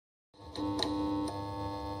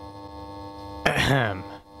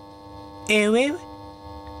Ew.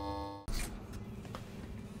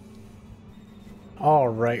 All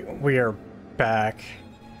right, we are back.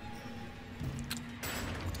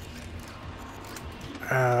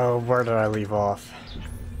 Where did I leave off?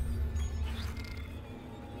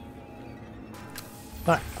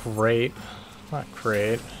 Not great. Not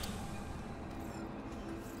great.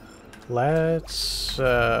 Let's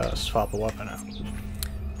swap a weapon out.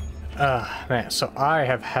 Man, so I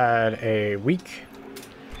have had a week.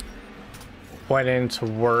 Went into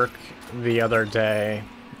work the other day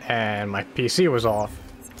and my PC was off.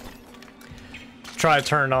 Try to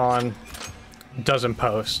turn it on, doesn't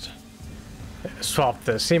post. Swap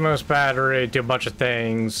the CMOS battery, do a bunch of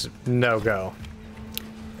things, no go.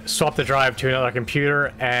 Swap the drive to another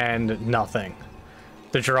computer and nothing.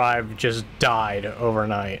 The drive just died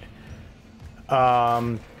overnight.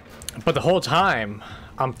 But the whole time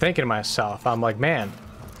I'm thinking to myself, I'm like, man,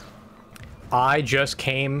 I just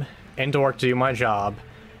came into work to do my job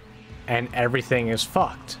and everything is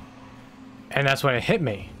fucked. And that's when it hit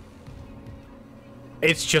me.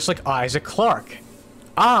 It's just like Isaac Clarke.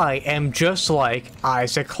 I am just like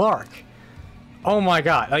Isaac Clarke. Oh my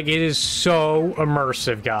god, like it is so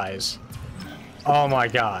immersive, guys. Oh my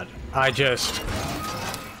god. I just,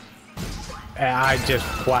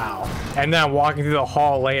 wow. And then I'm walking through the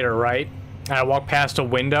hall later, right? And I walk past a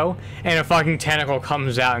window and a fucking tentacle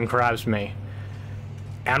comes out and grabs me.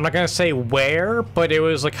 And I'm not gonna say where, but it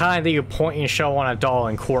was the kind that you point and show on a doll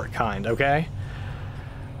in court kind, okay?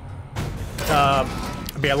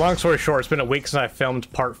 But yeah, long story short, it's been a week since I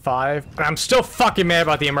filmed part 5, and I'm still fucking mad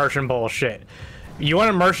about the immersion bullshit. You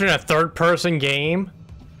want immersion in a third-person game?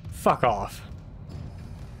 Fuck off.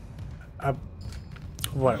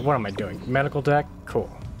 What am I doing? Medical deck?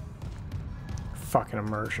 Cool. Fucking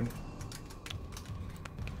immersion.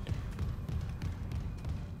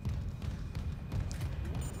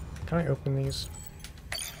 Can I open these?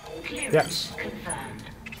 Yes.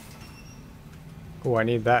 Oh, I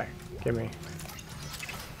need that. Give me.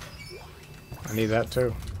 I need that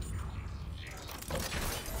too.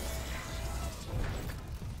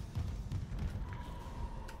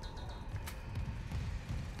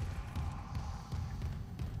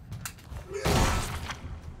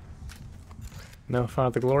 No fun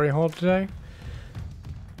at the glory hole today?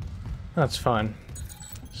 That's fun.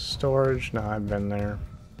 Storage? No, I've been there.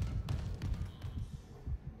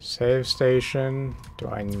 Save station? Do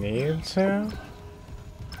I need to?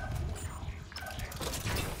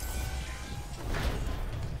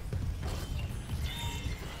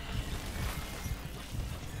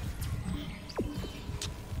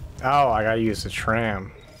 Oh, I gotta use the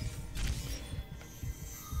tram.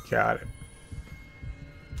 Got it.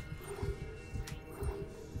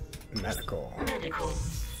 Medical.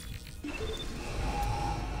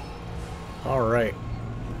 All right.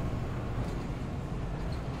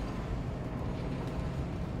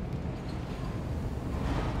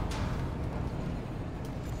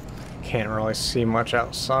 Can't really see much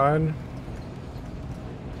outside.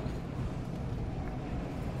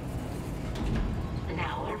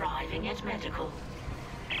 Medical.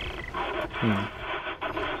 Head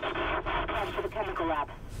for the chemical lab.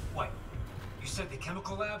 What? You said the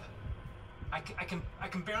chemical lab? I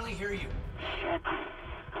can barely hear you.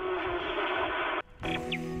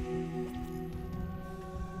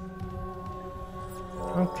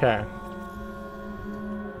 Okay.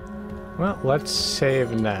 Well, let's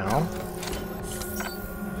save now.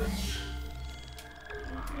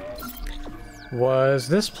 Was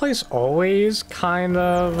this place always kind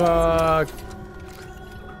of,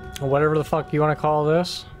 whatever the fuck you want to call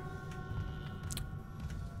this?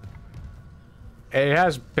 It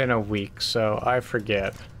has been a week, so I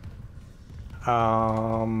forget.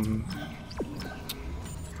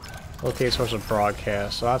 Locate source of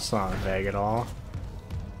broadcast, so that's not vague at all.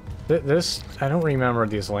 This, I don't remember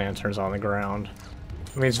these lanterns on the ground.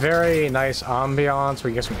 I mean, it's very nice ambiance.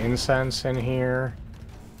 We get some incense in here.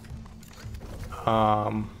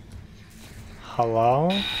 Hello?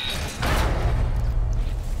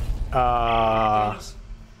 The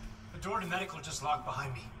door to medical just locked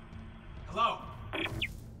behind me. Hello?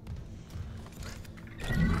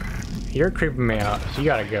 You're creeping me out. You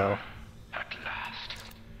gotta go. At last.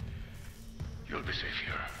 You'll be safe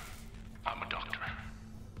here. I'm a doctor.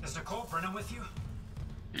 Is Nicole Brennan with you?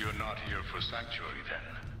 You're not here for sanctuary, then.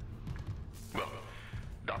 Well,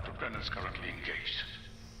 Dr. Brennan's currently engaged.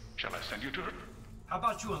 Shall I send you to her? How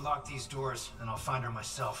about you unlock these doors, and I'll find her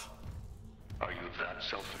myself? Are you that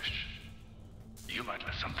selfish? You might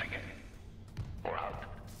let something in. Or out.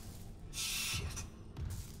 Shit.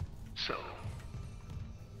 So,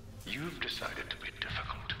 you've decided to be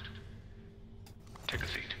difficult. Take a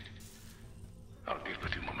seat. I'll deal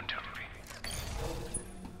with you momentarily.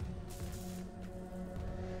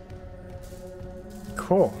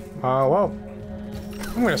 Cool. Well,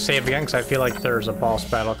 I'm gonna save again because I feel like there's a boss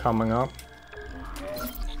battle coming up.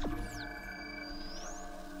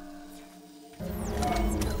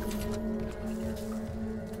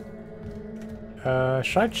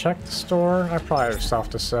 Should I check the store? I probably have stuff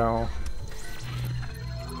to sell.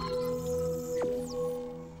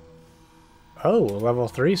 Oh, level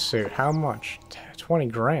 3 suit. How much? 20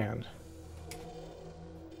 grand.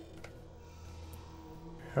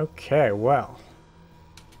 Okay, well.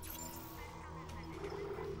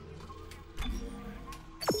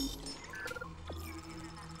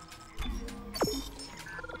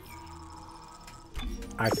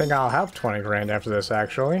 I think I'll have 20 grand after this,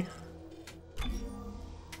 actually.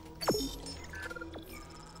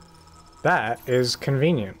 That is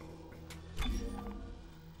convenient.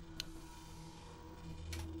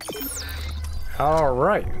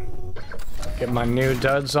 Alright. Get my new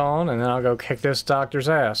duds on, and then I'll go kick this doctor's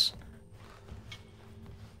ass.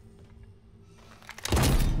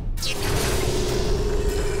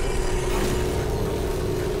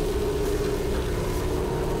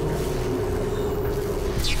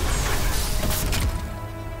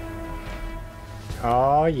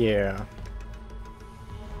 Oh yeah.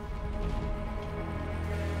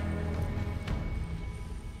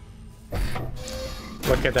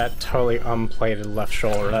 Look at that totally unplated left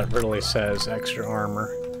shoulder. That really says extra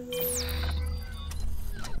armor.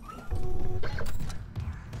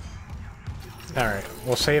 Alright,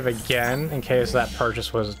 we'll save again in case that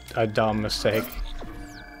purchase was a dumb mistake.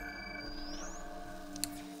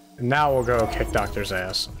 Now we'll go kick Doctor's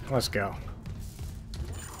ass. Let's go.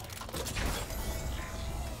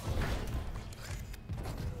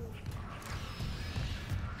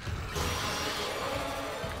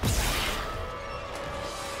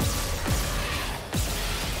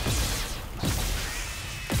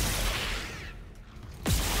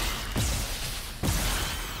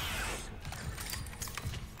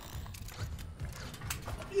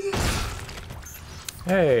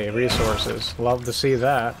 Hey, resources. Love to see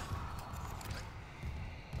that.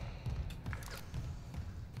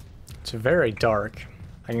 It's very dark.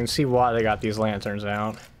 I can see why they got these lanterns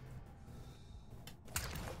out.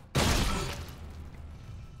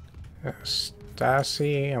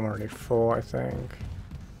 Stasi, I'm already full, I think.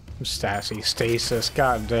 Stasi, stasis.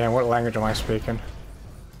 God damn, what language am I speaking?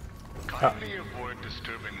 Kindly avoid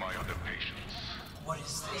disturbing my other patients. What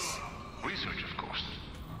is this? Research, of course.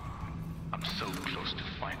 I'm so close to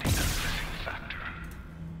finding that missing factor.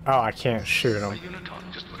 Oh, I can't shoot him.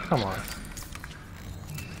 Come on.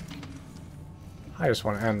 I just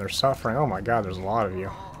want to end their suffering. Oh my god, there's a lot of you.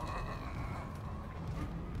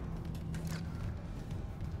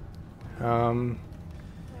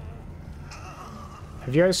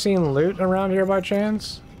 Have you guys seen loot around here by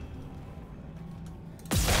chance?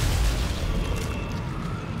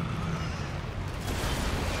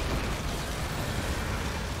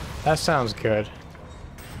 That sounds good.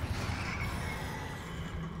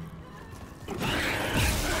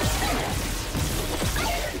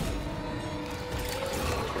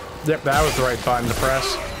 Yep, that was the right button to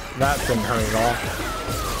press. That didn't hurt at all.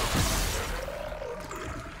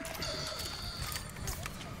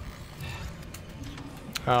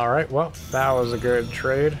 Alright, well, that was a good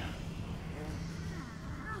trade.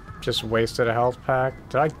 Just wasted a health pack.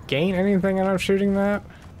 Did I gain anything out of shooting that?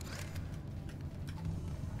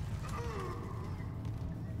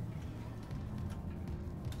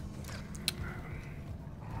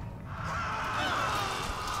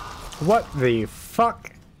 What the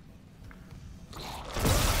fuck?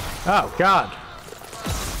 Oh, God.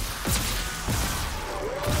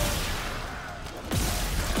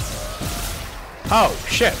 Oh,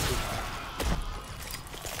 shit.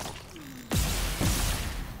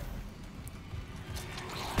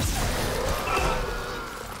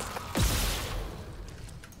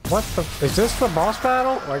 What the... Is this the boss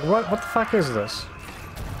battle? Like, what the fuck is this?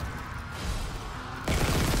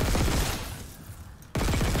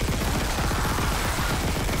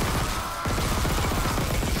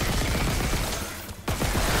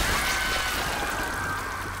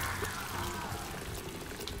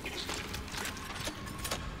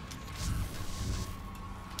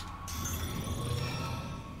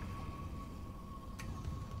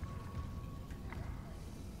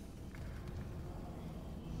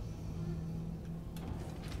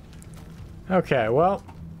 Okay, well,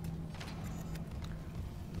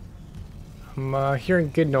 I'm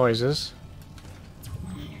hearing good noises.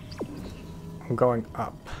 I'm going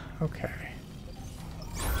up. Okay.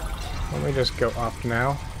 Let me just go up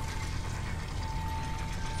now.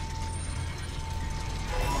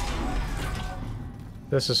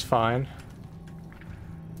 This is fine.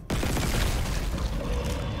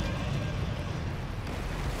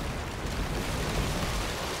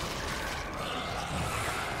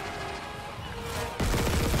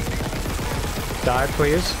 Die,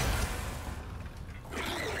 please.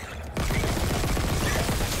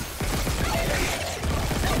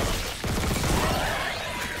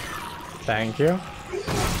 Thank you.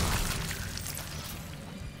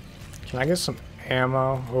 Can I get some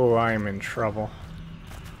ammo? Oh, I am in trouble.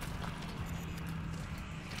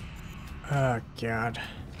 Oh, God.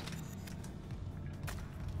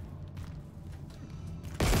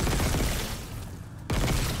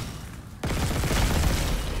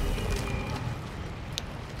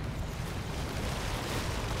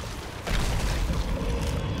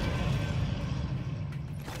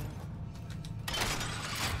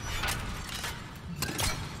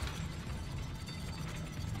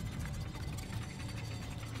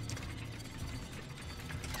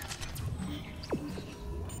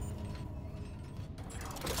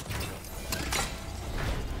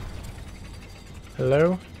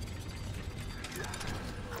 Hello?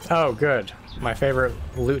 Oh, good. My favorite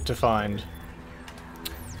loot to find.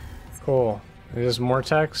 Cool. Is this more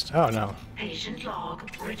text? Oh, no. Patient log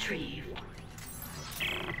retrieved.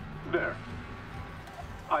 There.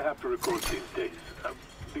 I have to record these days.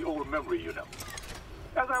 The old memory, you know.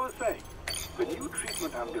 As I was saying, the new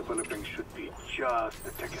treatment I'm developing should be just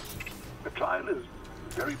the ticket. The trial is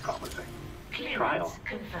very promising. Clearance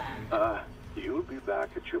confirmed. You'll be back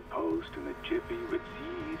at your post in a jiffy with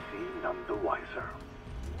CEC none the wiser.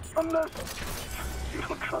 Unless you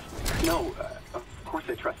don't trust me. No, of course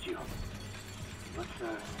I trust you. Let's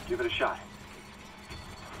give it a shot.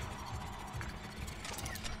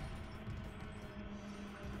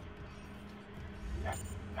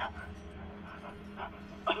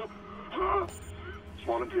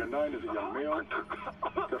 Volunteer 9 is a young male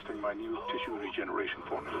testing my new tissue regeneration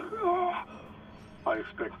formula. I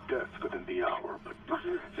expect death within the hour, but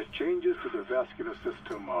the changes to the vascular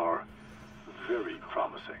system are very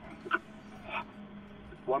promising.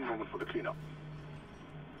 One moment for the cleanup.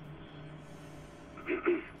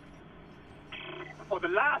 For the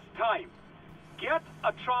last time, get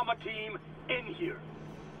a trauma team in here.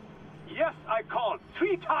 Yes, I called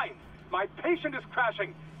 3 times. My patient is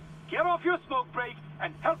crashing. Get off your smoke break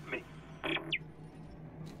and help me.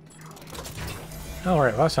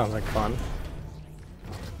 Alright, well, that sounds like fun.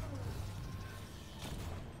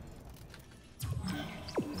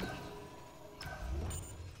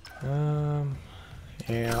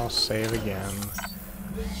 Yeah, I'll save again.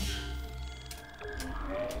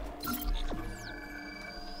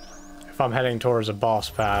 If I'm heading towards a boss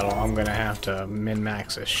battle, I'm gonna have to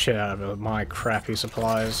min-max the shit out of my crappy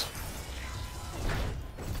supplies.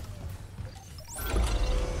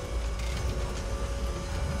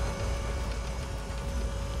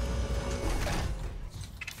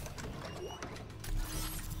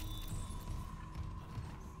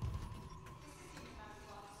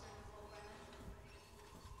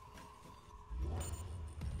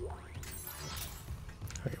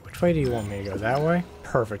 Which way do you want me to go? That way?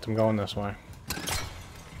 Perfect, I'm going this way.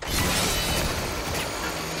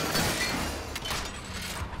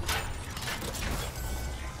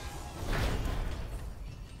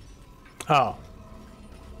 Oh.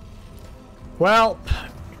 Well,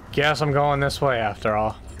 guess I'm going this way after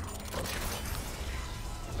all.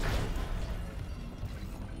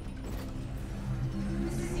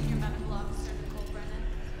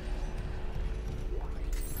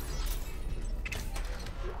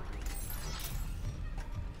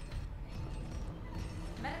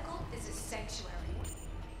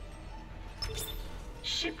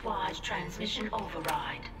 Shipwide transmission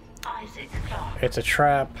override. Isaac Clarke. It's a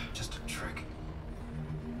trap. Just a trick.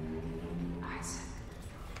 Isaac.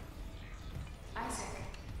 Isaac.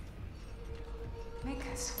 Make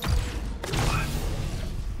us.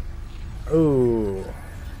 Ooh.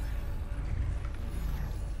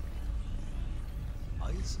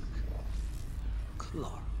 Isaac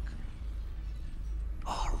Clarke.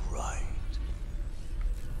 All right.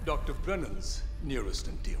 Dr. Brennan's nearest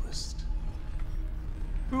and dearest.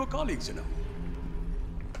 We were colleagues, you know.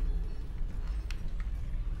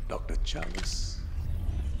 Dr. Chalice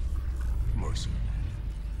Mercer.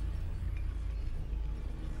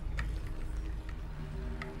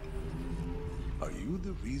 Are you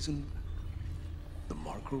the reason the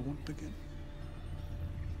marker won't begin?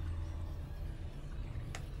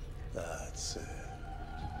 That's it.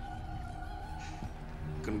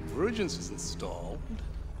 Convergence is installed.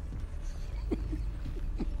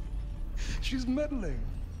 She's meddling.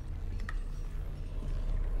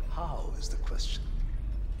 How is the question?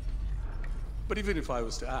 But even if I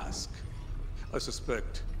was to ask, I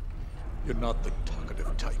suspect you're not the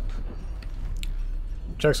talkative type.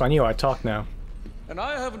 Joke's on you, I talk now. And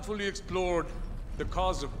I haven't fully explored the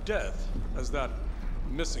cause of death as that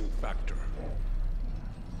missing factor.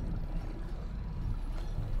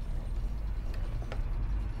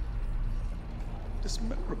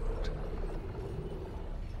 Dismemberment.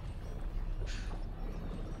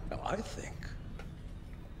 Now I think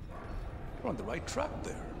you're on the right track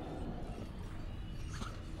there.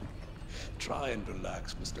 Try and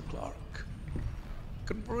relax, Mr. Clark.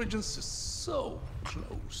 Convergence is so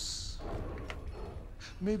close.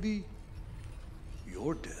 Maybe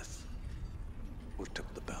your death will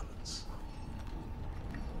tip the balance.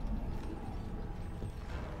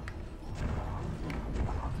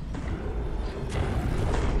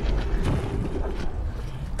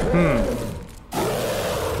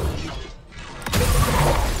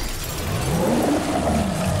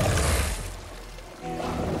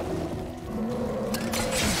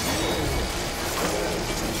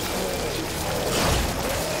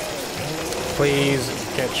 Please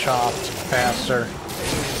get chopped faster.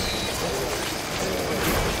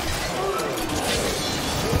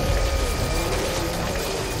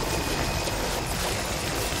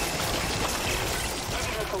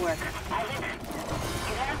 This will work. Isaac,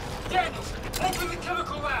 you there? Daniels, open the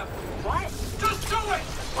chemical lab! What? Just do it!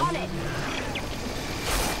 On it.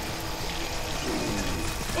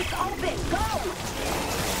 It's open. Go!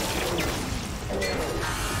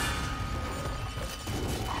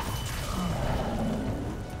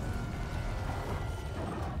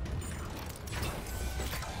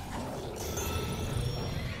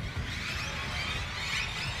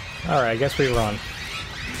 Alright, I guess we run.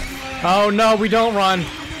 Oh no, we don't run!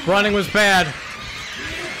 Running was bad!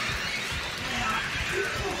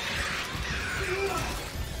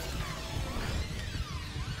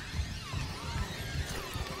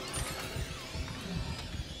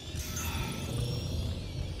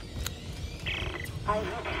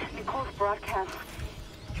 Isaac, Nicole's broadcast.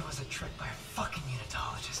 It was a trick by a fucking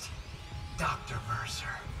unitologist. Dr. Mercer.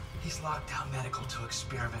 He's locked down medical to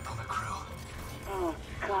experiment on the crew. Oh,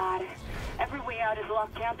 God. Every way out is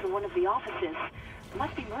locked down through one of the offices.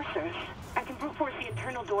 Must be Mercer's. I can brute force the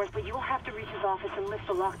internal doors, but you will have to reach his office and lift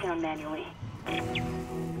the lockdown manually.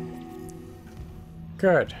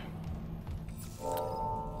 Good.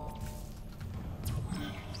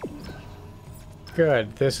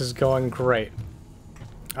 Good, this is going great.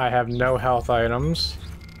 I have no health items.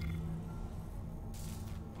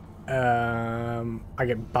 I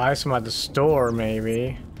could buy some at the store,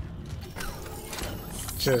 maybe.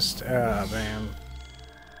 Just, man.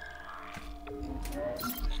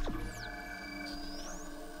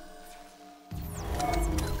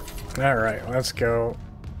 Alright, let's go.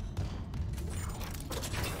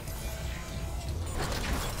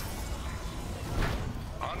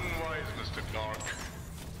 Unwise, Mr. Clark.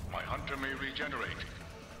 My hunter may regenerate,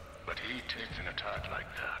 but he takes an attack like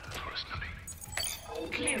that personally.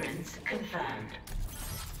 Clearance confirmed.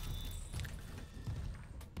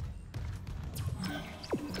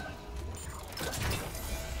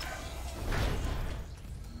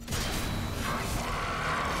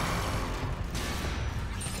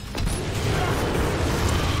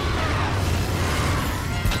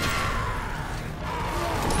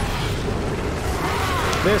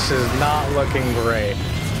 This is not looking great.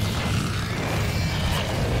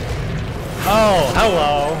 Oh,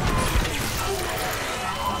 hello.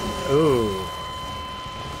 Ooh.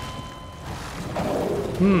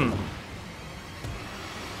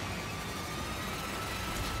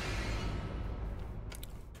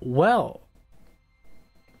 Well,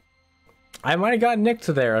 I might have got nicked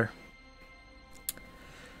there.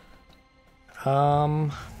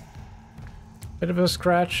 Bit of a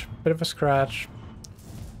scratch,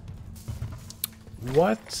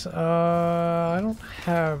 What? I don't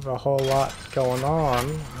have a whole lot going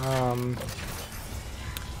on.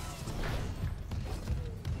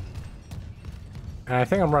 And I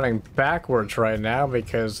think I'm running backwards right now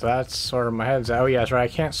because that's sort of my head's. Oh yeah, that's right. I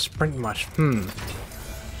can't sprint much.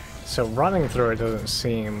 So running through it doesn't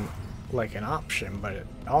seem like an option, but it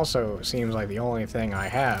also seems like the only thing I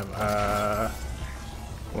have.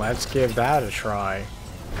 Let's give that a try.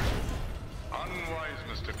 Unwise,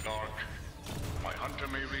 Mr. Clark. My hunter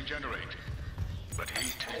may regenerate, but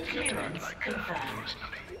he takes an attack like that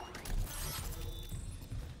personally.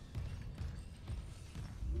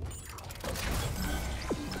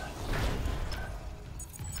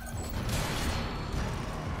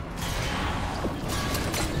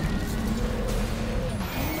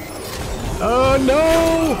 Oh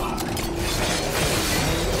no!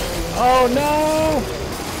 Oh no!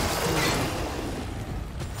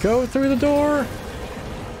 Go through the door.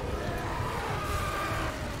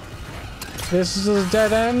 This is a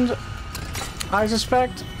dead end, I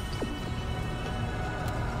suspect.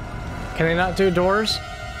 Can they not do doors?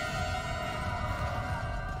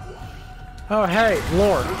 Oh, hey,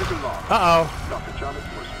 Lord. Uh-oh. Dr. Charles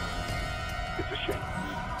Mercer. It's a shame.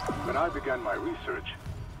 When I began my research,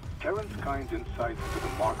 Terrence Kyne's insights to the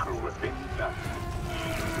marker were invaluable.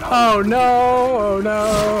 Oh no, oh no,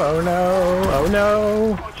 oh no, oh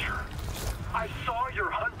no. Butcher, I saw your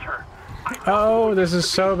hunter. Oh, this is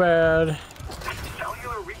so bad.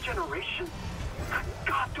 Cellular regeneration?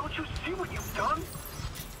 God, don't you see what you've done?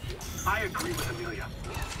 I agree with Amelia.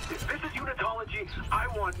 If this is unitology, I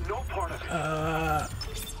want no part of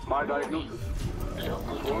it. My diagnosis.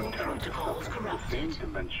 Lord Terrence is suffering from the same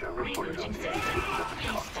dementia reported on the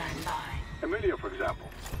Please stand by. Amelia, for example.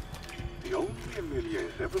 The only Amelia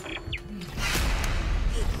has ever been.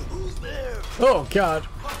 Who's there? Oh God.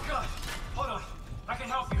 Oh God! Hold on. I can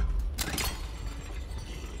help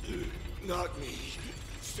you. Not me.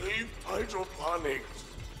 Save hydroponics.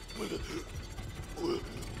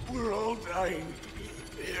 We're all dying.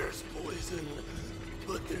 There's poison,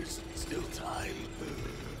 but there's still time.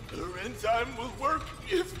 Her enzyme will work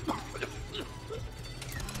if...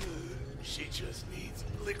 She just needs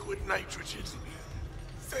liquid nitrogen.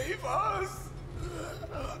 Save us!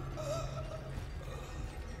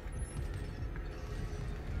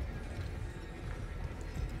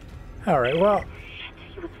 Alright, well.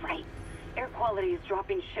 He was right. Air quality is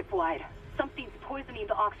dropping ship-wide. Something's poisoning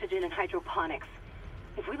the oxygen in hydroponics.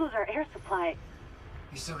 If we lose our air supply...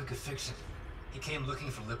 He said we could fix it. He came looking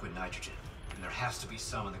for liquid nitrogen, and there has to be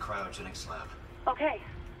some in the cryogenics lab. Okay.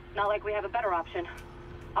 Not like we have a better option.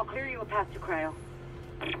 I'll clear you a path to cryo.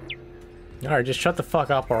 Alright, just shut the fuck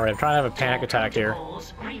up already. I'm trying to have a panic attack here.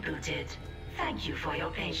 Protocols rebooted. Thank you for your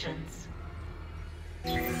patience.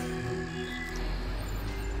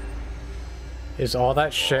 Is all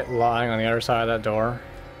that shit lying on the other side of that door?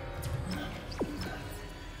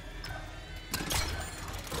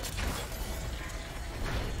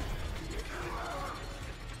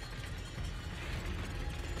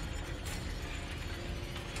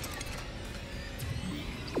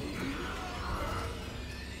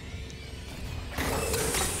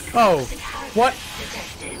 Oh, what?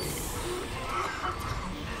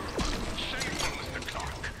 Shameful, Mr.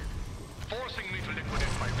 Clark. Forcing me to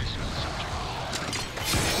liquidate my research subject.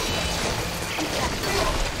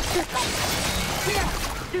 Here!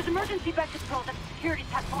 There's emergency vector controls at the security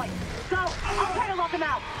test point. Go! I'll try to lock them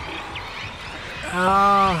out!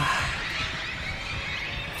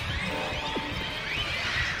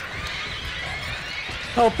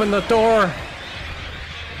 Open the door.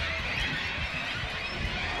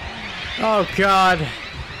 Oh God.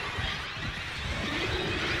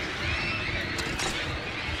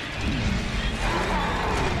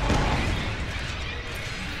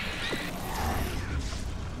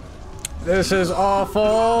 This is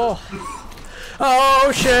awful.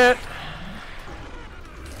 Oh shit.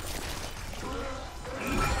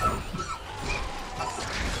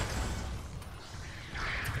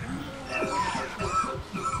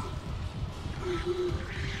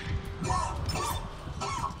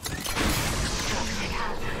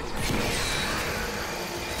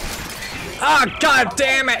 Ah, God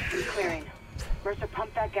damn it! Clearing. Mercer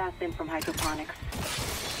pumped that gas in from hydroponics.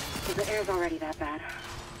 So the air's already that bad.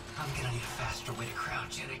 I'm gonna need a faster way to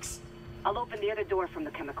cryogenics. I'll open the other door from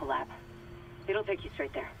the chemical lab. It'll take you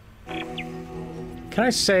straight there. Can I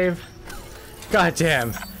save? God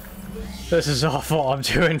damn. This is awful. I'm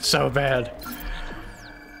doing so bad.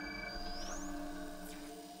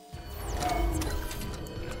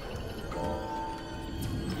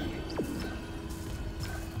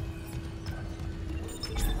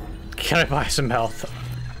 Can I buy some health?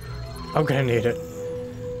 I'm gonna need it.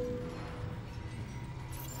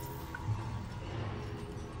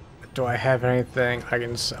 Do I have anything I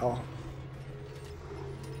can sell?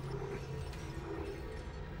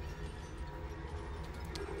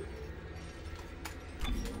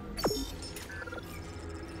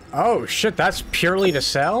 Oh shit, that's purely to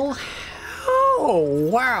sell? Oh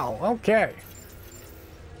wow, okay.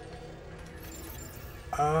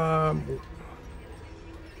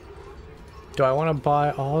 Do I want to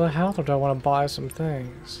buy all the health or do I want to buy some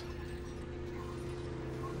things?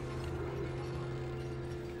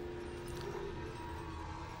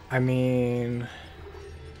 I mean...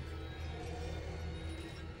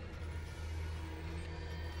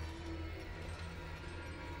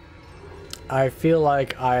 I feel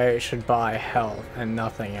like I should buy health and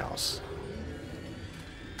nothing else.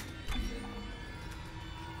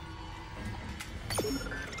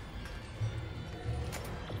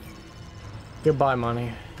 Goodbye,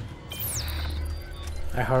 money.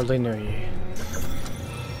 I hardly knew ye.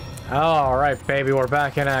 Alright, baby, we're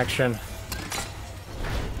back in action.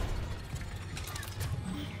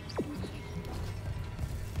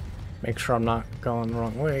 Make sure I'm not going the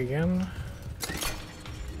wrong way again.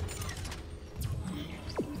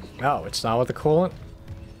 Oh, it's not with the coolant?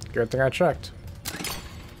 Good thing I checked.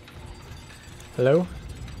 Hello?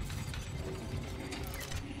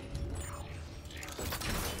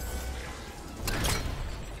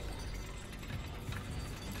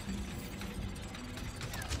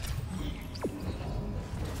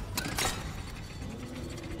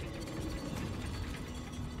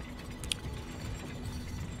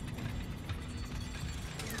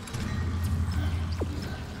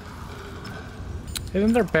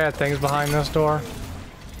 Isn't there bad things behind this door?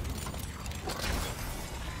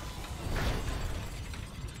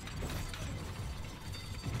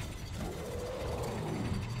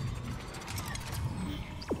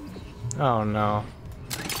 Oh no.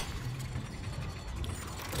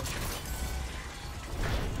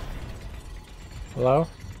 Hello?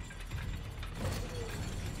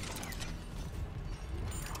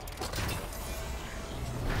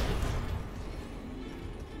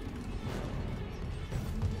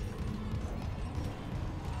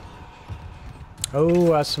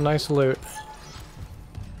 Oh, that's some nice loot.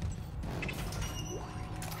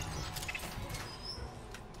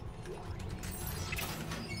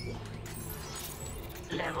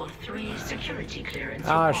 Level 3 security clearance.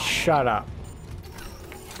 Ah, required. shut up.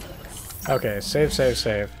 Okay, save, save,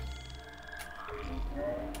 save.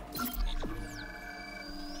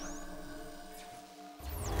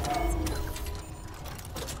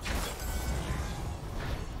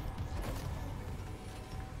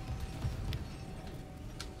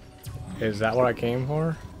 Is that what I came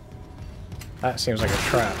for? That seems like a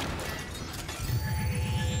trap.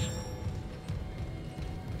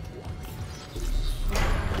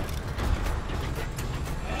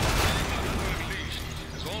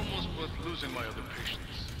 It's almost worth losing my other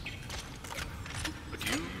patients. But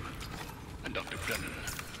you and Dr. Brennan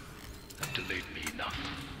have delayed me enough.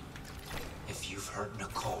 If you've heard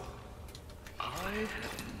Nicole, I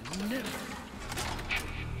have never shown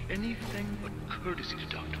anything but courtesy to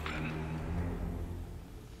Dr. Brennan.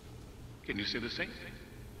 Can you say the same?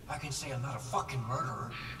 I can say I'm not a fucking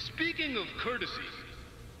murderer. Speaking of courtesy,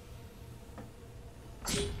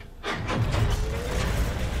 do I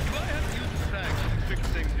have you thanks for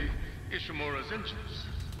fixing the Ishimura's engines?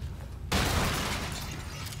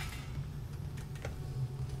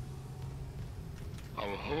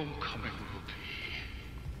 Our homecoming will be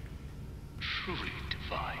truly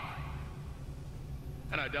divine.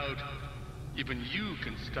 And I doubt even you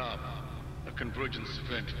can stop a convergence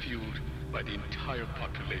event fueled by the entire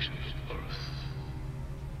population of Earth.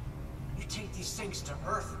 You take these things to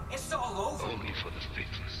Earth, it's all over. Only for the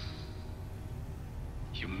faithless.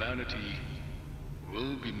 Humanity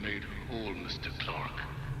will be made whole, Mr. Clark,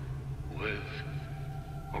 with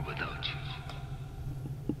or without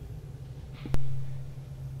you.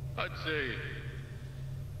 I'd say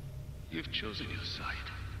you've chosen your side.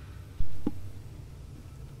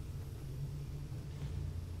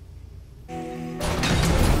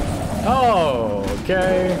 Oh,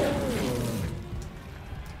 okay.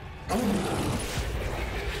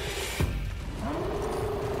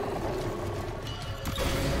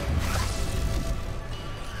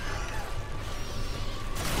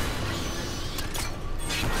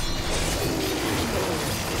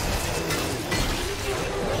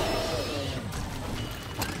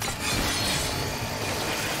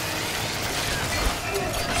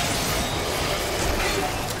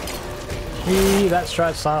 That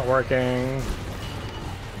strat's not working.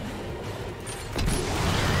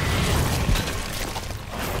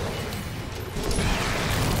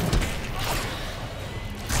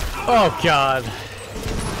 Oh God.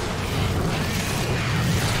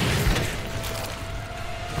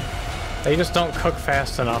 They just don't cook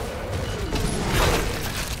fast enough.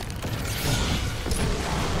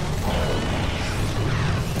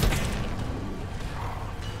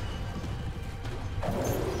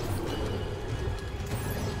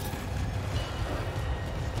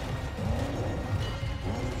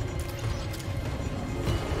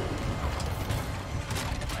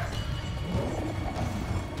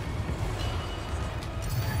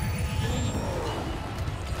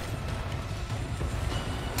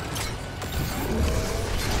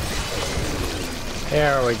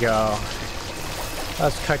 There we go.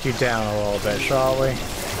 Let's cut you down a little bit, shall we?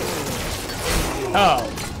 Oh.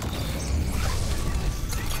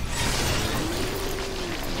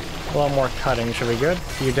 A little more cutting should be good.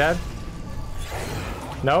 You dead?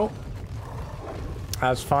 No?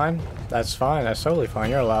 That's fine. That's fine. That's totally fine.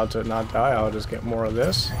 You're allowed to not die. I'll just get more of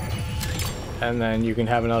this. And then you can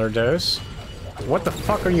have another dose. What the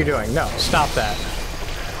fuck are you doing? No, stop that.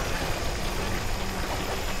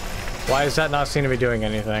 Why does that not seem to be doing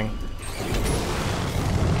anything?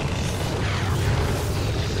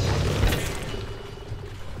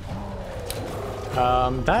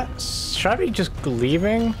 Should I be just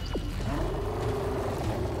leaving?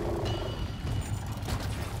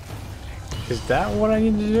 Is that what I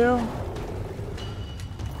need to do?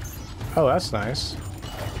 Oh, that's nice.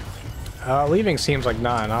 Leaving seems like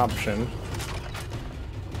not an option.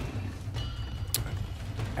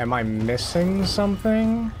 Am I missing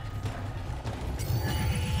something?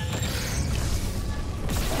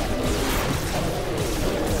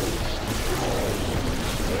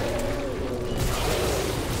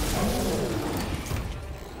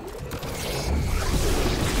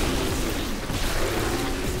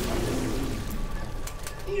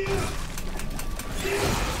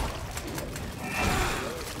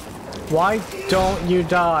 Why don't you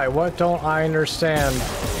die? What don't I understand?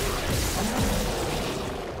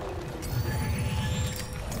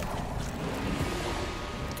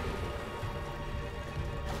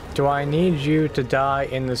 Do I need you to die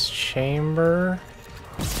in this chamber?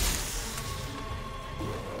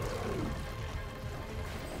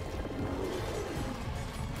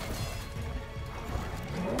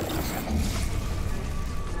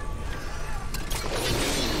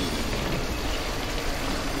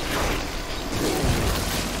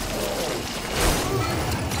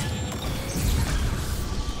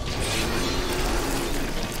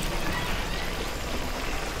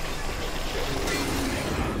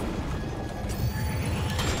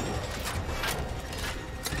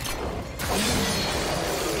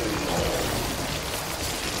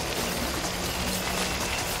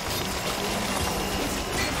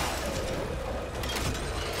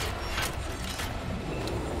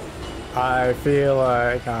 I feel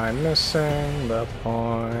like I'm missing the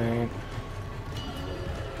point.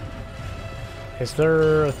 Is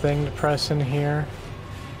there a thing to press in here?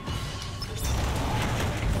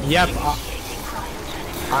 Yep,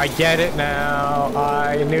 I get it now.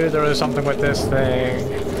 I knew there was something with this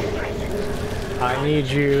thing. I need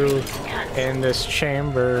you in this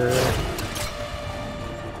chamber.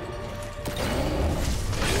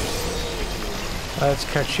 Let's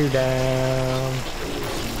cut you down.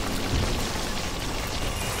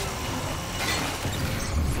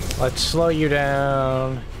 Let's slow you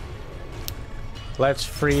down. Let's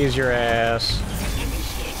freeze your ass.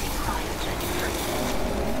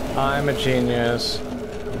 I'm a genius.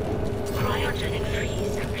 Cryogenic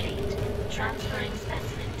freeze complete. Transferring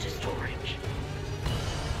specimen to storage.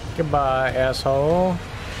 Goodbye, asshole.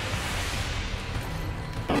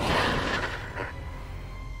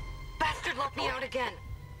 Bastard locked me out again.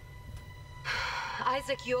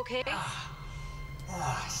 Isaac, you okay?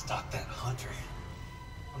 I stopped that hunter.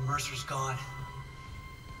 When Mercer's gone,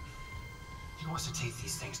 he wants to take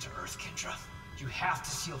these things to Earth, Kendra. You have to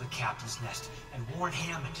seal the captain's nest and warn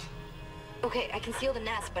Hammond. Okay, I can seal the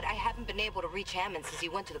nest, but I haven't been able to reach Hammond since he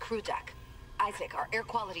went to the crew deck. Isaac, our air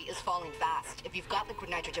quality is falling fast. If you've got liquid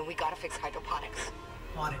nitrogen, we gotta fix hydroponics.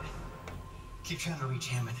 On it. Keep trying to reach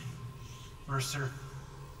Hammond. Mercer,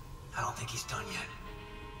 I don't think he's done yet.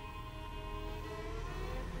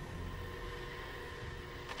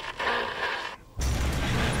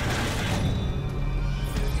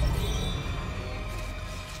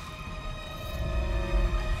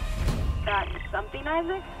 Got something,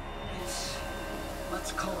 Isaac?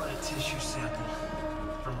 Let's call it a tissue sample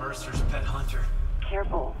from Mercer's pet hunter.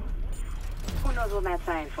 Careful. Who knows what mad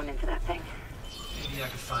science went into that thing? Maybe I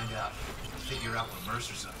could find out. Figure out what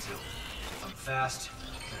Mercer's up to. If I'm fast,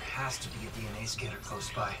 there has to be a DNA scanner close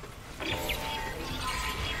by.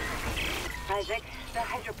 Isaac, the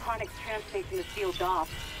hydroponics tram station is sealed off.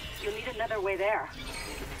 You'll need another way there.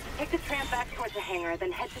 Take the tram back towards the hangar,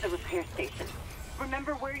 then head to the repair station.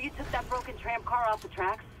 Remember where you took that broken tram car off the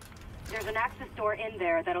tracks? There's an access door in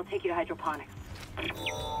there that'll take you to hydroponics.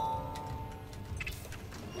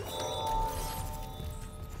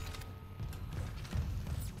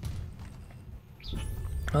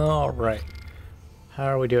 Alright. How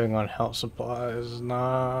are we doing on health supplies?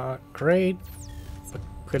 Not great, but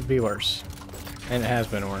could be worse. And it has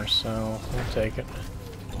been worse, so we'll take it.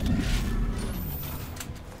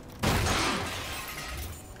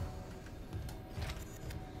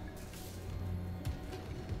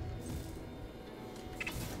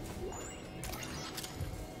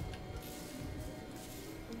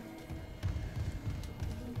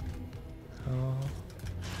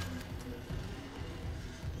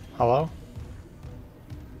 Hello?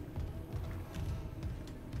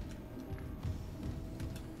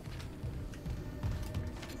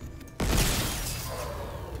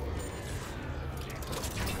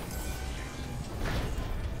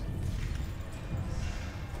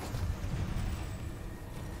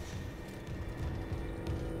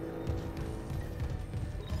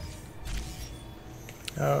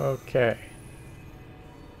 Okay.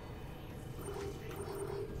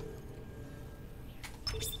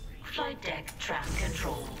 Flight deck tram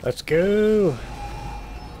control. Let's go.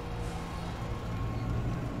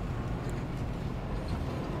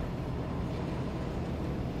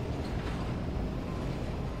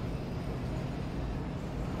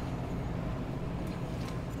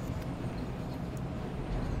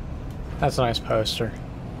 That's a nice poster.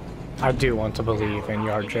 I do want to believe in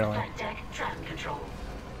Yard Joey. Flight deck tram control.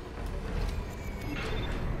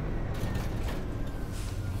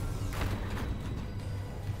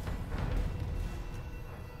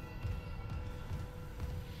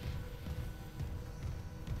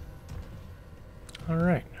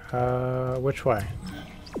 Alright, which way?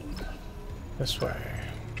 This way.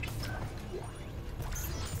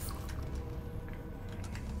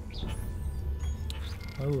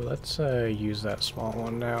 Oh, let's use that small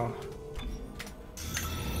one now.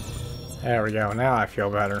 There we go, now I feel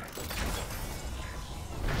better.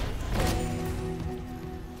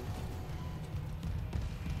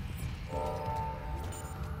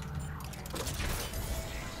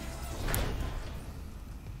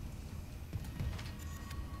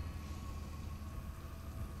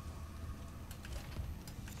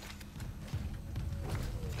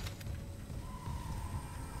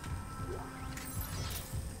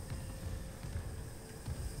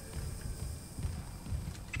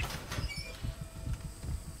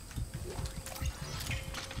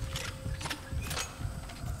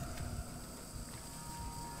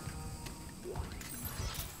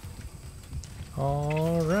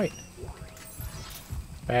 Alright.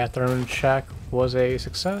 Bathroom check was a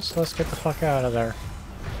success. Let's get the fuck out of there.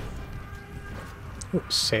 Ooh,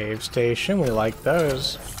 save station. We like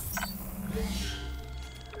those.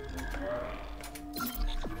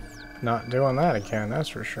 Not doing that again, that's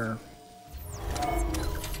for sure.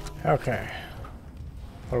 Okay.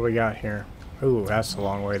 What do we got here? Ooh, that's a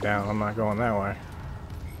long way down. I'm not going that way.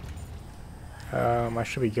 I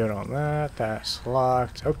should be good on that. That's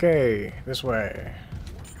locked. Okay, this way.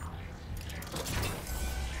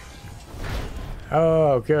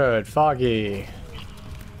 Oh, good. Foggy.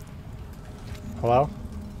 Hello?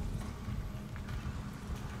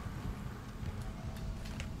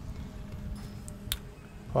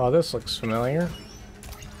 Well, this looks familiar.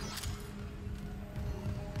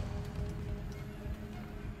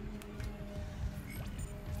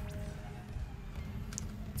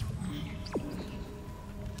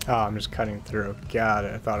 Oh, I'm just cutting through. Got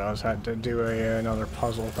it. I thought I had to do another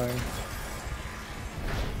puzzle thing.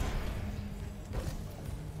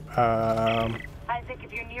 Isaac,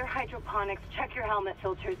 if you're near hydroponics, check your helmet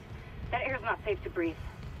filters. That air's not safe to breathe.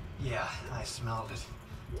 Yeah, I smelled it.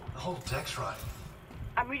 The whole deck's rotting.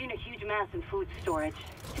 I'm reading a huge mass in food storage.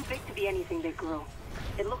 Too big to be anything they grew.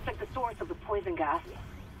 It looks like the source of the poison gas.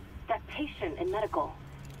 That patient in medical,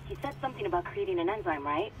 he said something about creating an enzyme,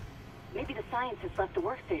 right? Maybe the scientists left the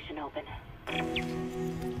workstation open.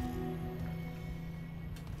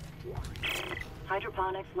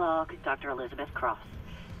 Hydroponics log, Dr. Elizabeth Cross.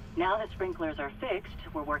 Now that sprinklers are fixed,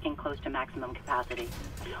 we're working close to maximum capacity.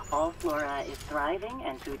 All flora is thriving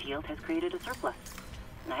and food yield has created a surplus.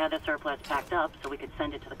 I had the surplus packed up so we could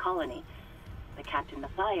send it to the colony. But Captain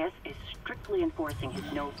Matthias is strictly enforcing his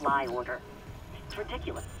no-fly order. It's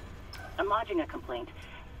ridiculous. I'm lodging a complaint.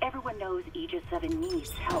 Everyone knows Aegis 7 needs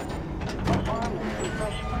help. What harm is the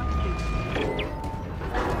fresh fruit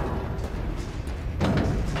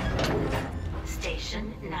do?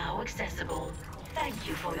 Station now accessible. Thank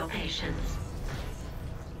you for your patience.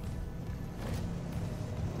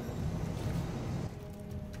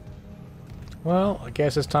 Well, I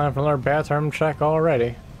guess it's time for another bathroom check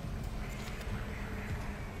already.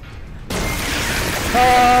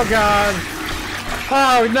 Oh god!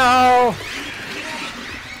 Oh no!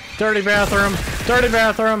 Dirty bathroom! Dirty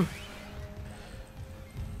bathroom!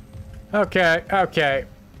 Okay, okay.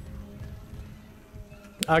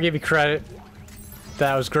 I'll give you credit.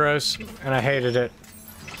 That was gross, and I hated it.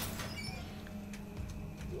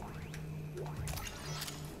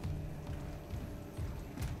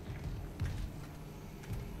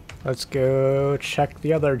 Let's go check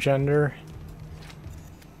the other gender.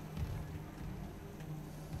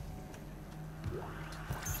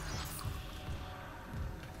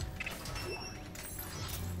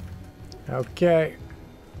 Okay.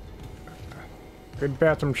 Good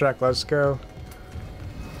bathroom check, let's go.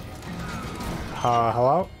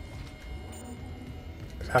 Hello?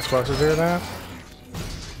 Is that supposed to do that?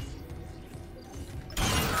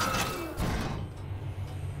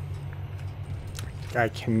 I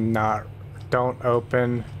cannot. Don't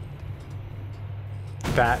open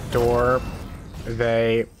that door.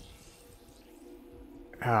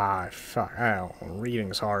 Ah, fuck. Oh,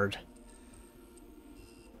 reading's hard.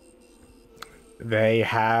 They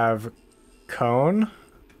have cone?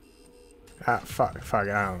 Ah, fuck, I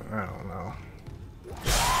don't know.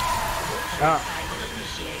 Ah.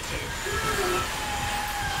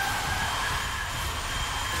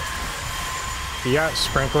 You got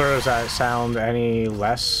sprinklers that sound any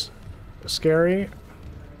less scary?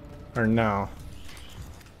 Or no?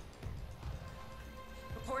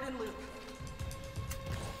 Report in loop.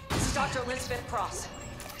 This is Dr. Elizabeth Cross.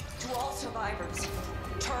 To all survivors,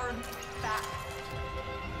 turn back.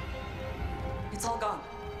 It's all gone.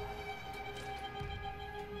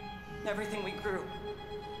 Everything we grew.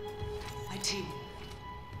 My team.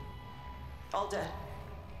 All dead.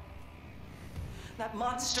 That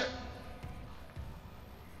monster.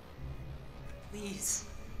 Please,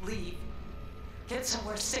 leave. Get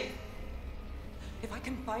somewhere safe. If I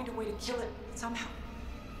can find a way to kill it somehow.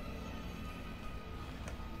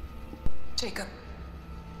 Jacob,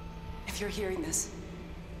 if you're hearing this,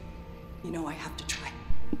 you know I have to try.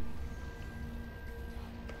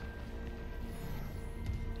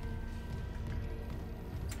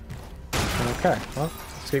 Okay, well,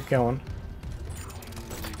 let's keep going.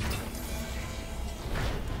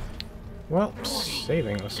 Well,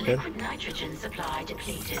 saving was good. Liquid nitrogen supply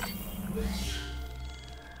depleted.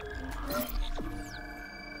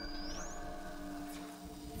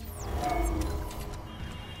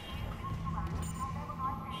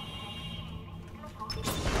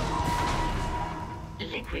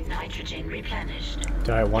 Liquid nitrogen replenished.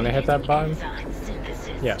 Do I want to hit that button? Enzyme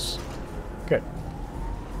synthesis. Yes. Good.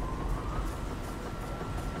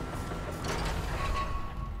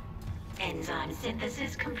 Enzyme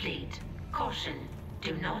synthesis complete. Caution,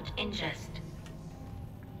 do not ingest.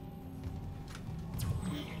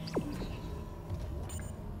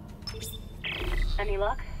 Any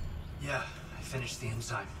luck? Yeah, I finished the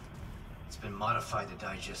enzyme. It's been modified to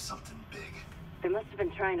digest something big. They must have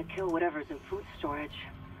been trying to kill whatever's in food storage.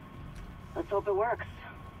 Let's hope it works.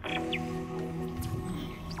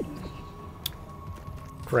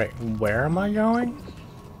 Great. Where am I going?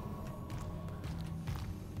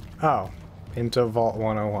 Oh, into Vault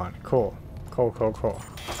 101. Cool. Cool.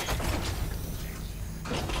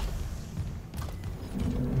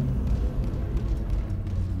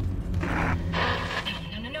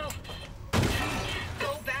 No.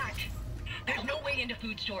 Go back. There's no way into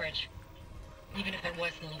food storage. Even if there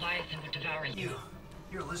was, the Leviathan would devour you.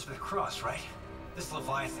 You're Elizabeth Cross, right? This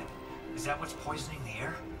Leviathan, is that what's poisoning the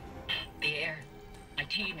air? The air. My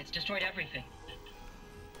team, it's destroyed everything.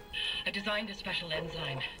 I designed a special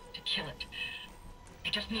enzyme to kill it. I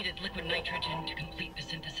just needed liquid nitrogen to complete the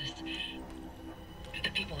synthesis. The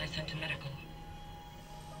people I sent to medical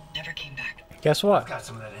never came back. Guess what? I've got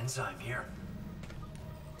some of that enzyme here.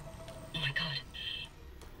 Oh my god.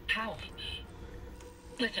 How?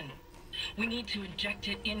 Listen, we need to inject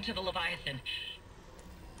it into the Leviathan.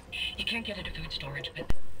 You can't get into food storage,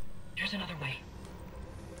 but there's another way.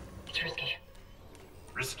 It's risky.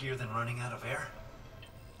 Riskier than running out of air?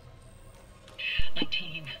 My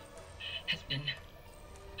team has been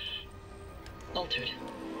altered.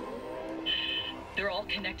 They're all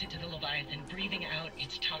connected to the Leviathan, breathing out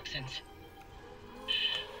its toxins.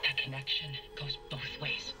 That connection goes both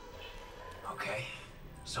ways. Okay.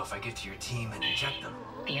 So if I get to your team and inject them...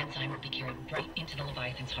 The enzyme will be carried right into the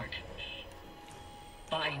Leviathan's heart.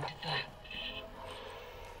 Bind the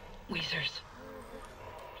Weezers.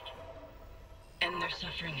 End their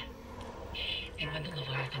suffering. And when the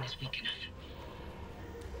Leviathan is weak enough,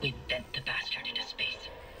 we vent the bastard into space.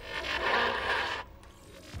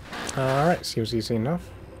 Alright, seems easy enough.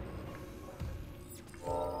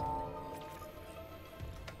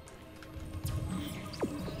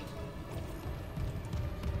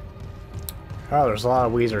 Oh, there's a lot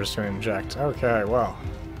of Weezers to inject. Okay, well.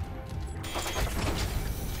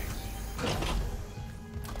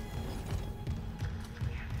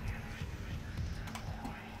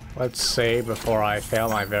 Let's save before I fail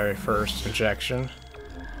my very first injection.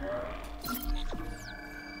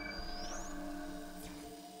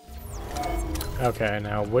 Okay,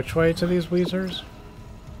 now which way to these Weezers?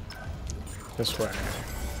 This way.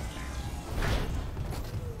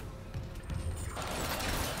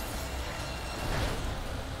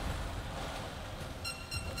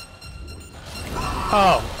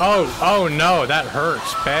 Oh no, that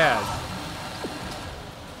hurts bad.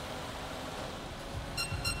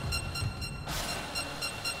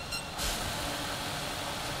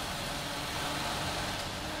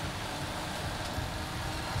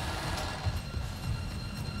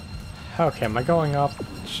 Okay, am I going up?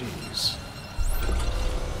 Jeez.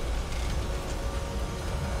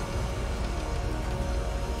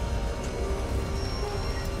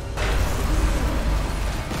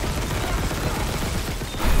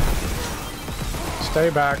 Stay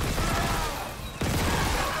back.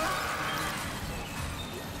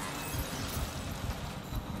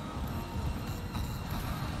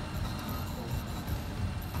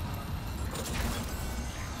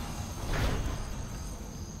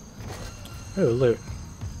 Ooh, loot.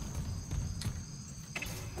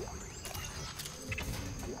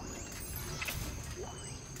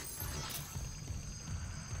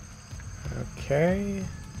 Okay.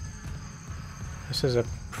 This is a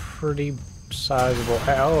pretty sizable...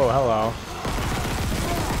 Oh, hello.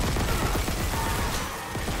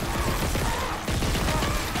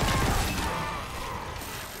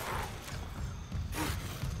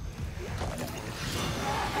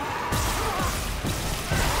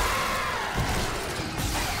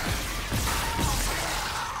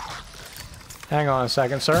 Hang on a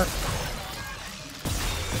second, sir.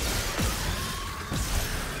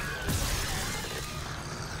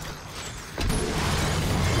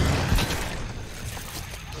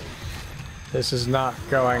 This is not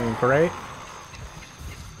going great.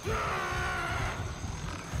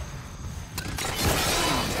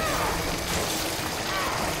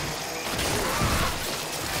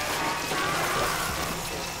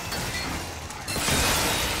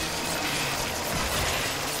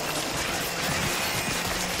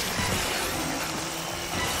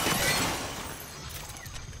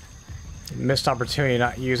 Missed opportunity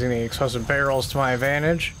not using the explosive barrels to my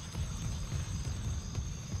advantage.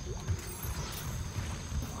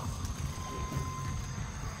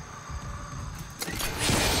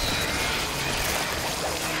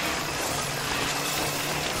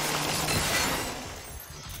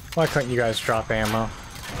 Why couldn't you guys drop ammo?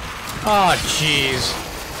 Oh, jeez.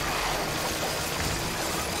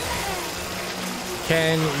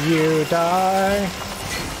 Can you die?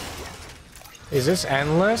 Is this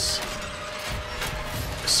endless?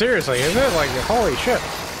 Seriously, is it? Like, holy shit.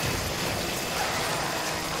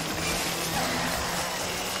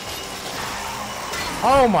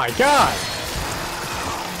 Oh my god!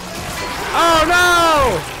 Oh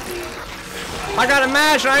no! I got a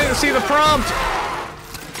match and I didn't see the prompt!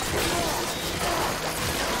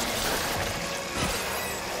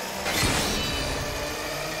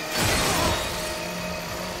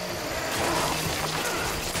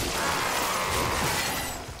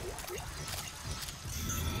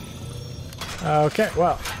 Okay,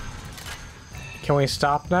 well, can we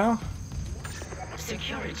stop now?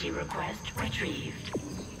 Security request retrieved.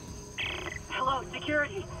 Hello,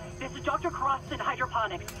 security. This is Dr. Cross in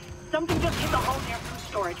Hydroponics. Something just hit the hull near food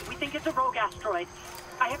storage. We think it's a rogue asteroid.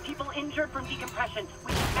 I have people injured from decompression.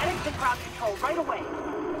 We need medics and ground control right away.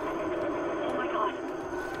 Oh my god.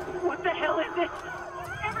 What the hell is this?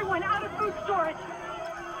 Everyone out of food storage!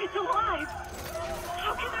 It's alive!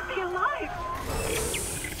 How can it be alive?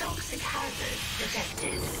 Toxic hazard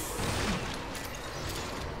detected.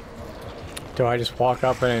 Do I just walk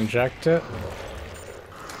up and inject it?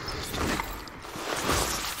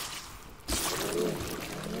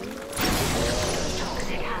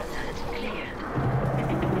 Toxic hazard cleared.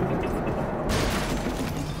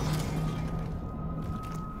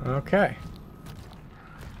 Okay.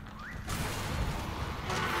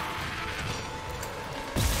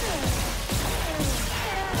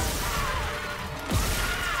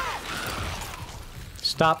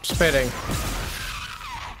 Stop spitting.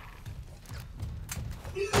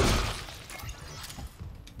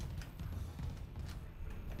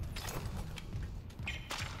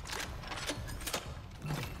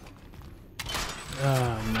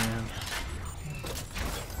 Oh man.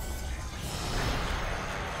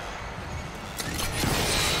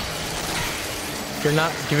 You're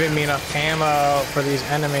not giving me enough ammo for these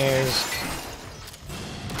enemies.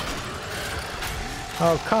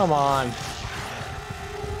 Oh, come on.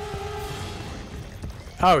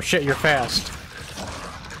 Oh shit, you're fast.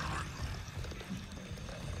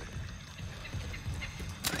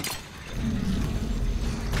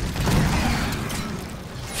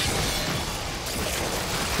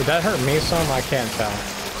 Did that hurt me some? I can't tell.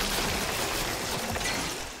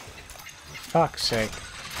 Fuck's sake.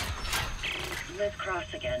 Liz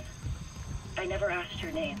Cross again. I never asked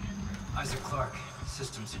your name. Isaac Clarke,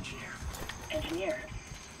 systems engineer. Engineer.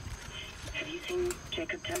 Have you seen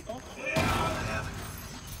Jacob Temple? I haven't.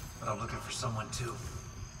 But I'm looking for someone too.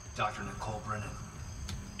 Dr. Nicole Brennan.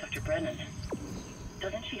 Dr. Brennan.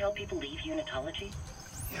 Doesn't she help people leave unitology?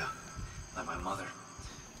 Yeah, like my mother.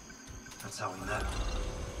 That's how we met.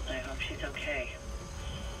 I hope she's okay.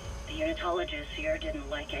 The unitologists here didn't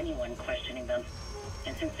like anyone questioning them.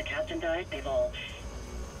 And since the captain died, they've all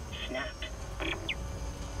snapped.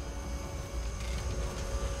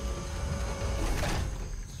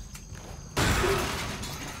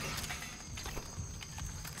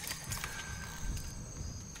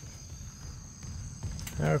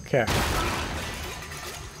 Okay.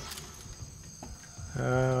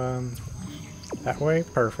 That way?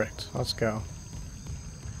 Perfect. Let's go.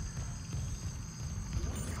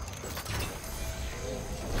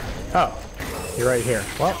 Oh, you're right here.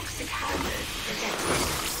 Well,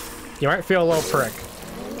 you might feel a little prick.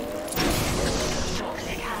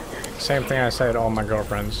 Same thing I say to all my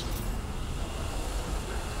girlfriends.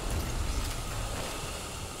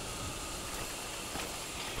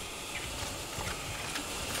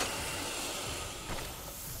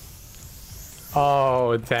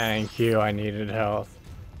 Oh, thank you. I needed health.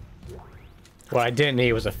 What I didn't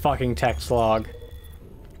need was a fucking text log.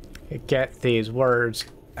 Get these words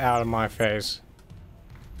out of my face.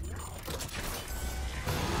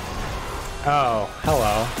 Oh,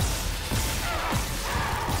 hello.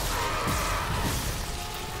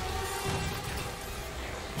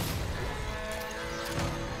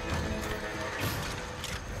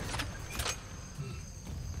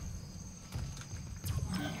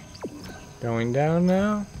 Going down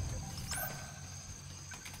now?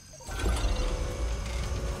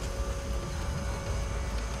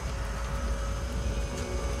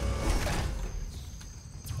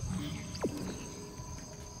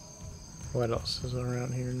 What else is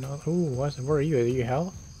around here? No. Ooh, where are you? Are you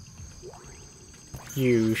health?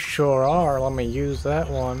 You sure are. Let me use that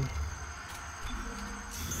one.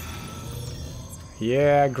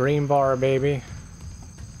 Yeah, green bar, baby.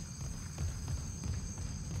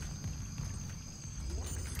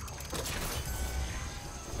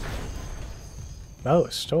 Oh,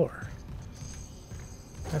 a store.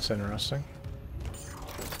 That's interesting.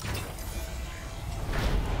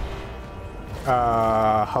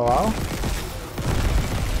 Hello?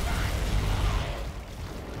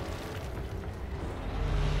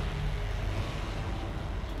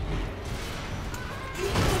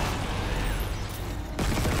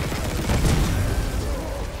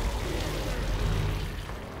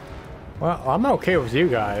 Well, I'm okay with you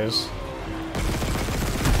guys.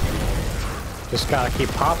 Just gotta keep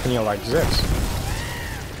popping you like this.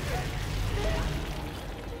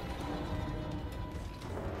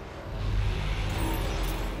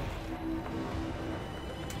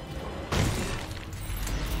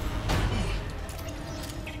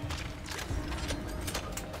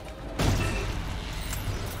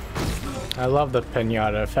 I love the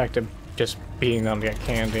pinata effect of just beating them to get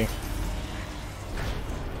candy.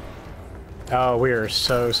 Oh, we are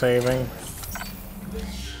so saving.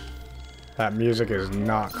 That music is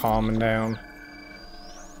not calming down.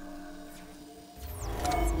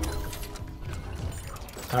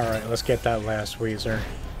 Alright, let's get that last Weezer.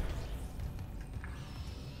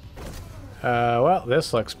 Well,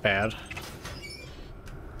 this looks bad.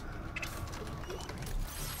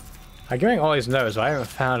 I'm getting all these notes, but I haven't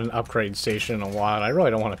found an upgrade station in a while, and I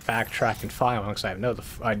really don't want to backtrack and find one because I have no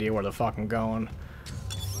idea where the fuck I'm going.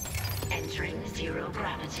 Entering zero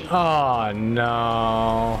gravity. Oh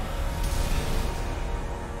no.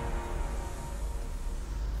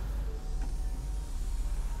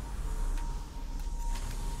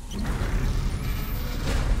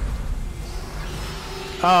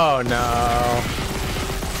 Oh no.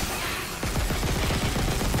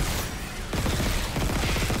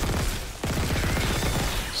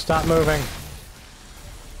 Stop moving.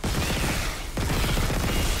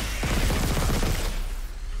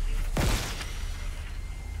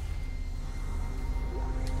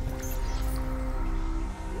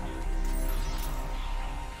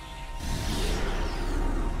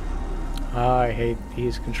 I hate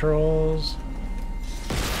these controls.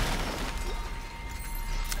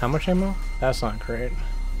 How much ammo? That's not great.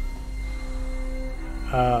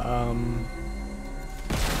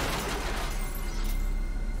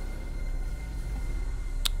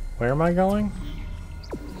 Where am I going?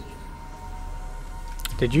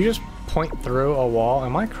 Did you just point through a wall?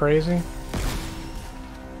 Am I crazy?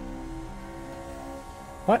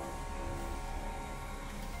 What?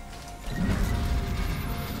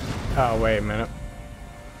 Oh, wait a minute.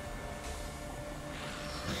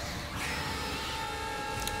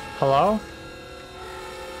 Hello?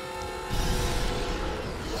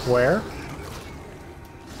 Where?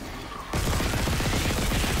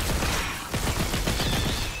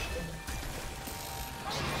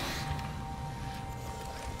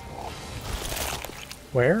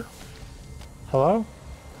 Where? Hello?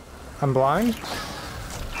 I'm blind?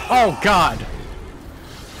 Oh God!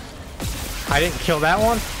 I didn't kill that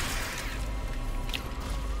one?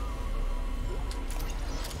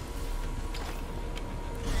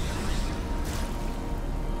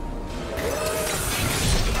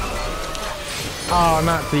 Oh,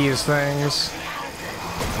 not these things.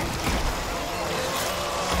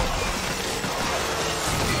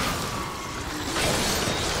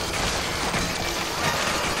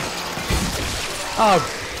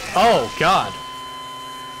 Oh, God.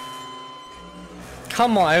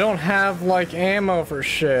 Come on, I don't have, like, ammo for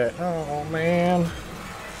shit. Oh, man.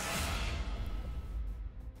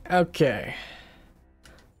 Okay.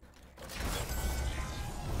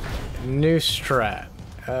 New strat.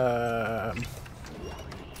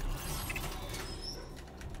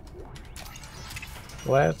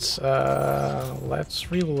 Let's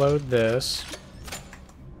reload this.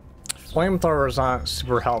 Flamethrowers aren't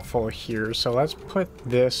super helpful here, so let's put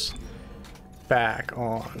this back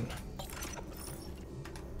on.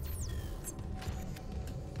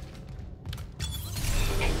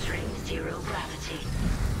 Entering zero gravity.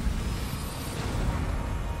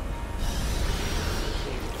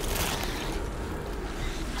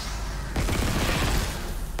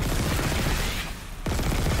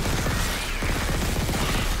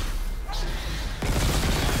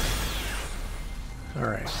 All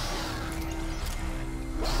right.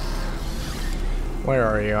 Where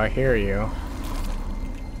are you? I hear you.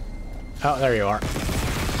 Oh, there you are.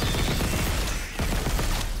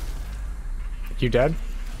 You dead?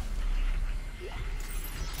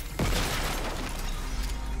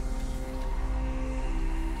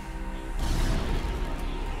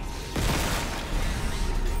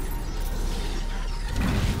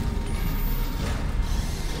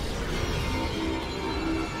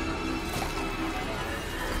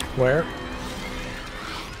 Where?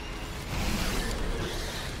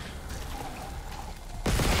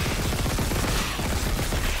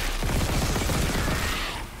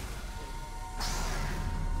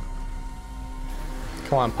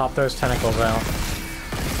 Come on, pop those tentacles out.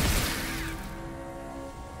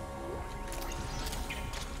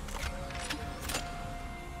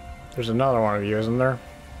 There's another one of you, isn't there?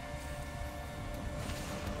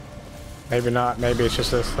 Maybe not, maybe it's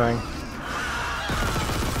just this thing.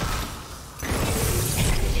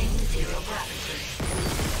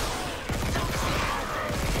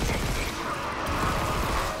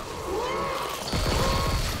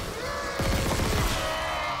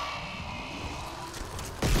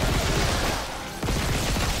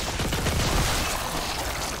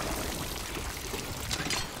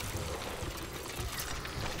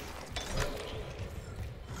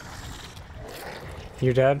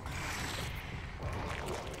 You dead?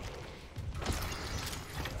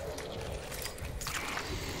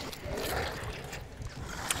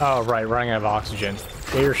 Oh, right, running out of oxygen.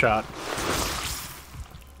 Get your shot.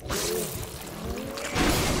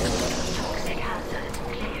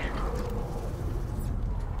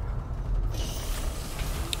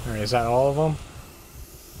 Alright, is that all of them?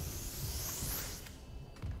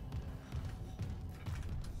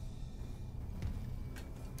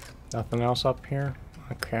 Nothing else up here?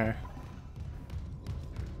 Okay.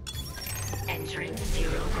 Entering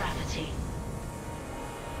zero gravity.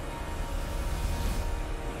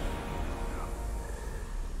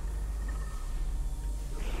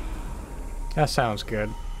 That sounds good.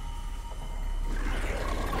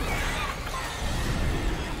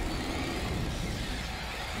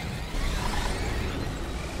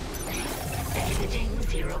 Exiting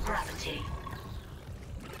zero gravity.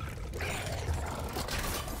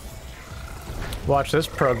 Watch this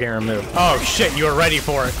pro gamer move. Oh shit, you were ready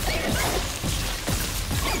for it.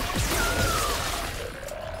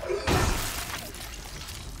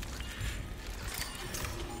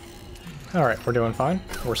 Alright, we're doing fine.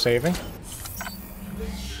 We're saving.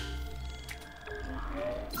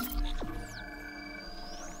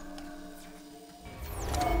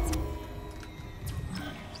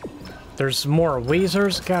 There's more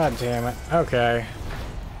lasers? God damn it. Okay.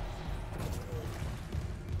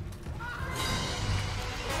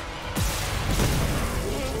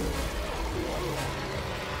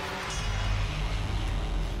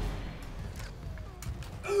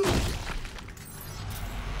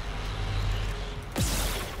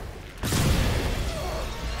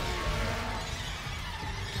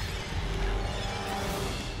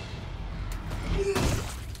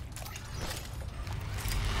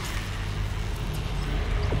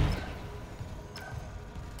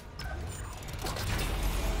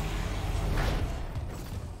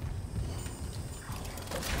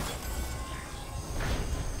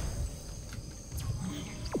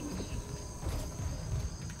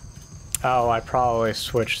 Oh, I probably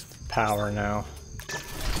switched power now.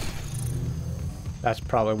 That's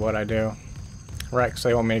probably what I do. Right, because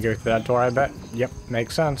they want me to go through that door, I bet. Yep,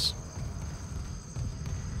 makes sense.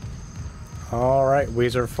 Alright,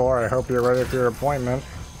 Weezer 4, I hope you're ready for your appointment.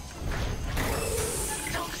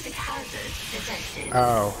 Toxic hazard detected.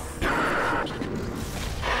 Oh.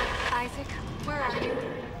 Isaac, where are you?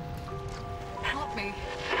 Help me.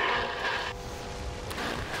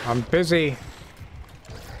 I'm busy.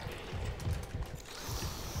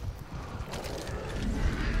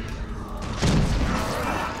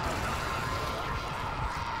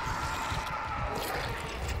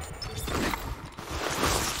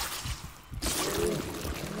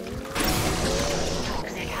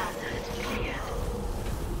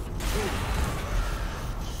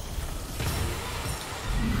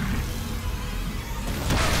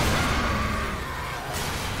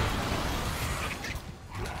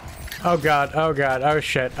 Oh god, oh god, oh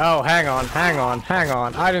shit. Oh, hang on, hang on, hang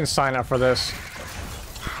on. I didn't sign up for this.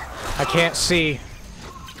 I can't see.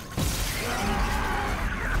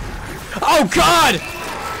 Oh god!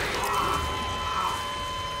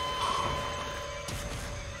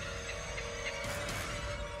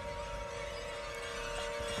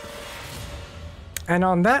 And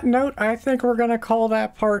on that note, I think we're gonna call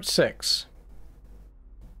that part 6.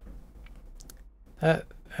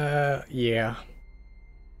 Yeah.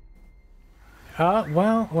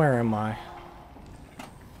 Well, where am I?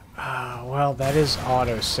 Well, that is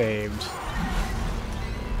auto-saved.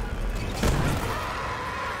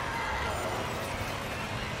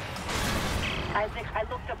 Isaac, I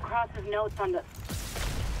looked up Cross's notes on the...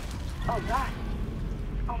 Oh, God.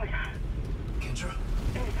 Oh, my God. Kendra?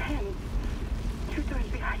 It's him. 2 doors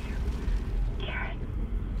behind you. Karen.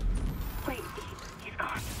 Wait, he's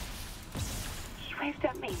gone. He waved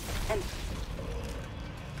at me, and...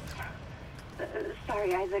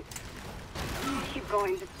 sorry, Isaac. Keep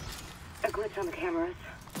going. Just a glitch on the cameras.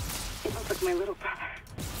 It looks like my little brother.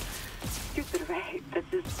 Stupid, right?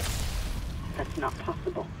 That's not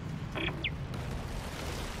possible.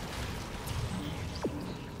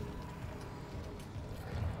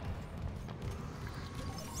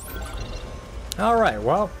 Alright,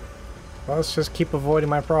 well, let's just keep avoiding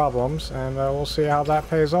my problems, and we'll see how that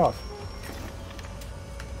pays off.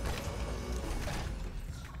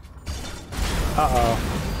 Uh-oh.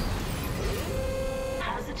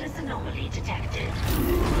 Hazardous anomaly detected.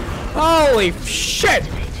 Holy shit!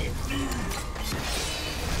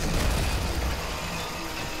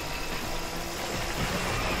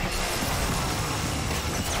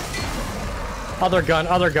 Other gun,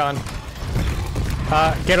 other gun.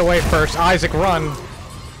 Get away first. Isaac, run.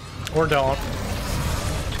 Or don't.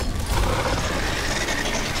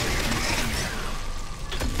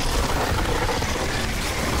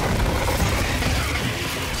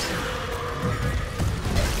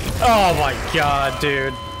 Oh my god,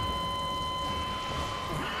 dude.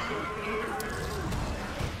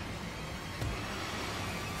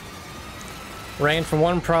 Ran from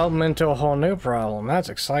one problem into a whole new problem. That's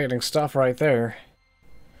exciting stuff right there.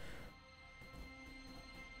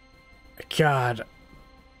 God.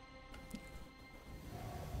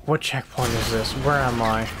 What checkpoint is this? Where am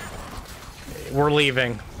I? We're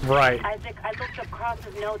leaving. Right. Isaac, I looked up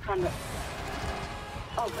Cross's notes on the...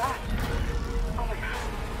 Oh, God. Oh, my God.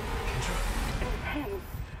 It's him.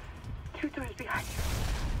 2 doors behind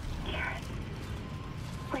you. Karen.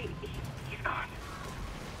 Wait, he's gone.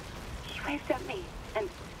 He waved at me, and...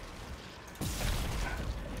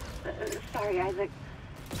 sorry, Isaac.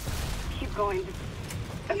 Keep going. Just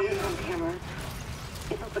a glitch on camera.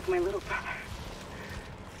 It looks like my little brother.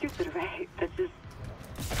 Stupid, right?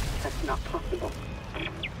 That's not possible.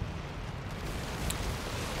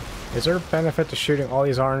 Is there a benefit to shooting all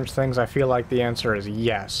these orange things? I feel like the answer is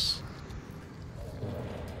yes.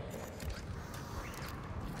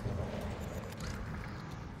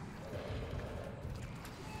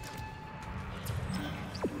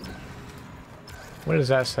 What does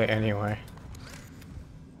that say anyway?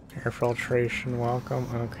 Air filtration, welcome.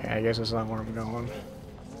 Okay, I guess it's not where I'm going.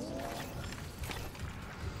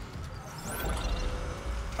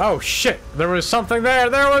 Oh shit! There was something there!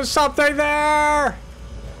 There was something there!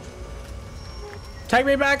 Take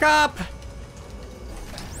me back up!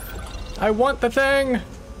 I want the thing!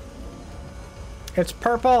 It's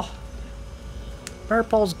purple.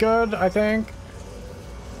 Purple's good, I think.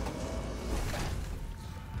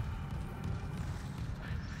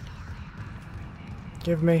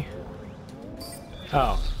 Give me.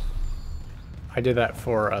 Oh. I did that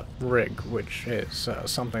for a rig, which is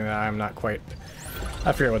something that I'm not quite...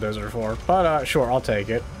 I forget what those are for, but sure, I'll take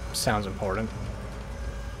it. Sounds important.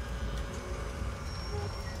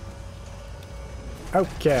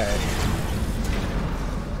 Okay.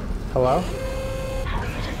 Hello?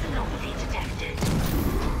 Hazardous anomaly detected.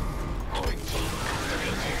 Quarantine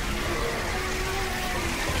activated.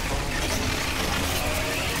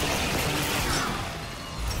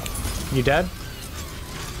 You dead?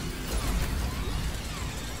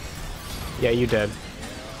 Yeah, you dead.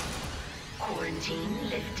 Quarantine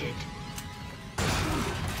lifted.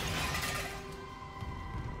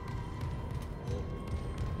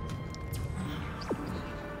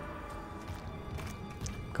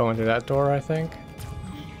 Going through that door, I think.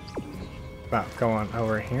 Wow, go on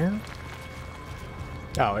over here.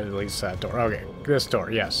 Oh, it leads to that door. Okay, this door,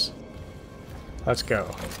 yes. Let's go.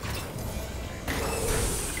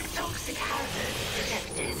 Toxic hazard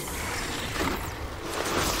detected.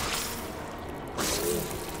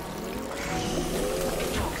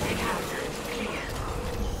 Toxic hazard clear.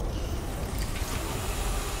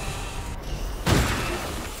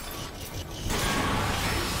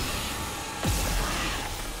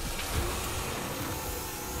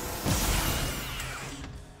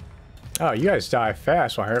 Oh, you guys die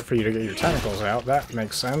fast, so I hurt for you to get your tentacles out. That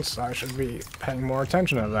makes sense. I should be paying more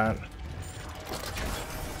attention to that.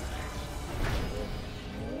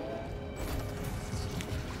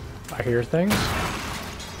 I hear things.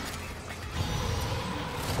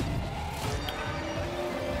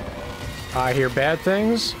 I hear bad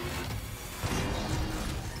things.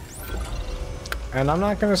 And I'm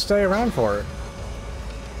not gonna stay around for it.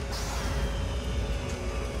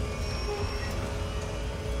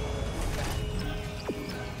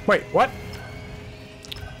 Wait, what?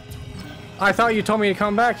 I thought you told me to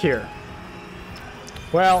come back here.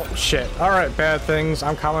 Well, shit. Alright, bad things.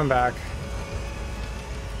 I'm coming back.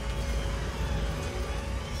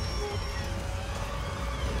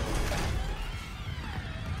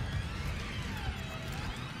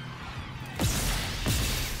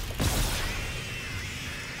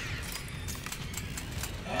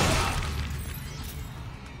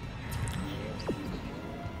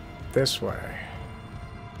 This way.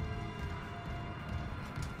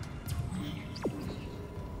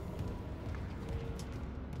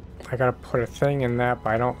 I gotta put a thing in that,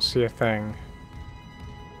 but I don't see a thing.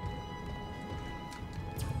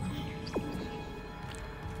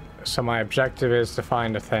 So my objective is to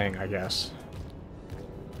find a thing, I guess.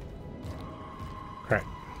 Great.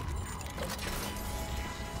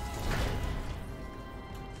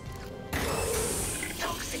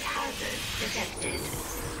 Toxic hazard detected.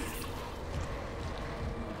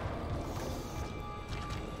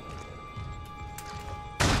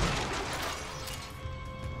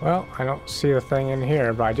 Well, I don't see a thing in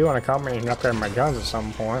here, but I do want to come in and upgrade my guns at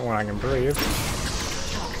some point when I can breathe.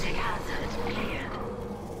 Toxic hazard cleared.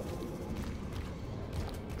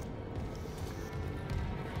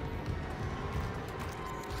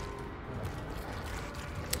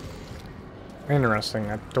 Interesting,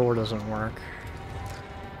 that door doesn't work.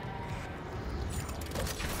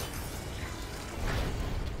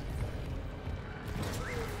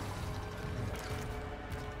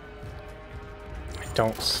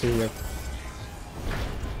 Don't see a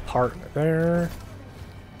part there.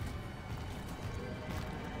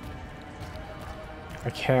 I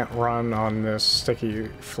can't run on this sticky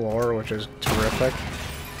floor, which is terrific.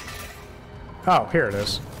 Oh, here it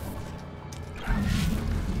is.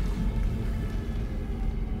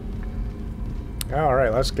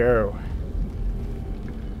 Alright, let's go.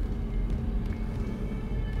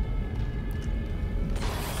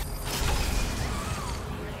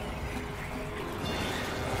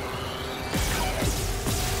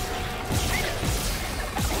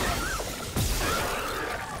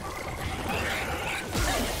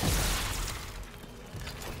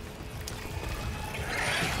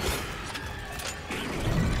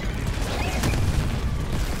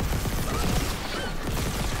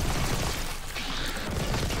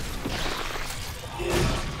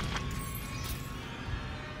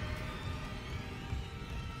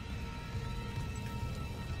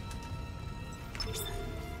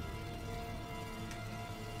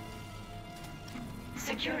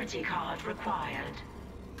 Security card required.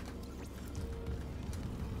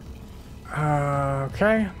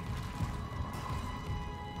 Okay.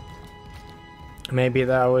 Maybe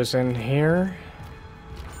that was in here.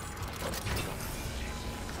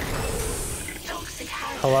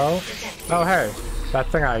 Hello? Oh, hey.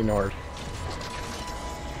 That thing I ignored.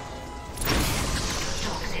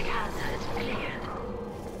 Toxic hazard cleared.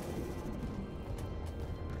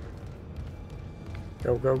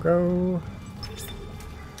 Go, go, go.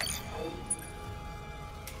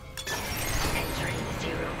 Entering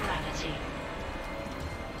zero gravity.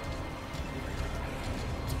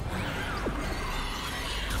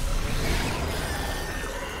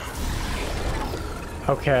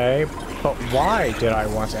 Okay, but why did I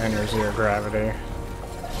want to enter zero gravity?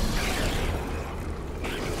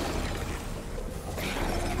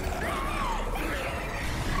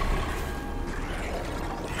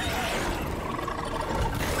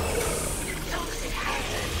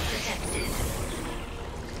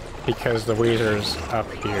 Because the Weezer's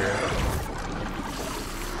up here.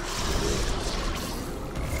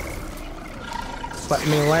 Let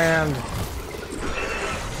me land.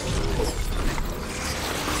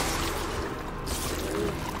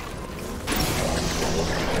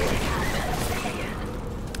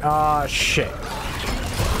 Ah, shit.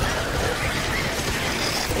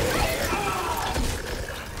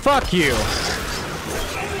 Fuck you.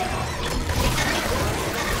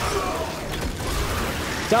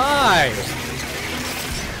 Die!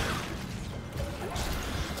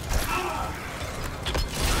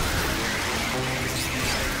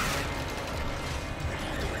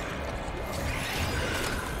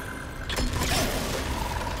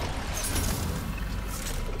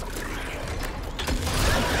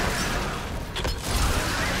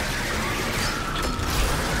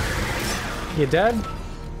 You dead?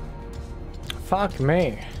 Fuck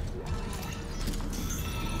me.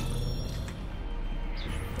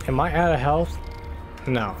 Am I out of health?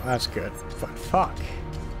 No, that's good. But fuck.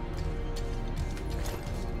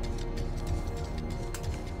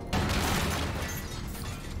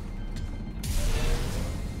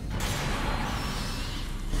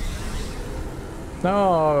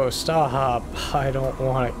 No, stop. I don't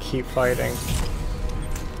want to keep fighting.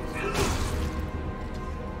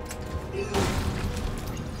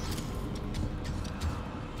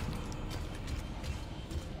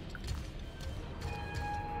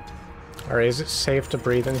 Alright, is it safe to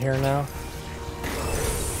breathe in here now?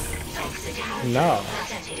 No.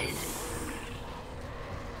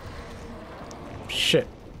 Shit.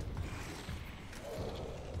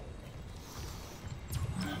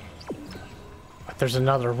 There's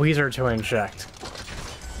another Weezer to inject.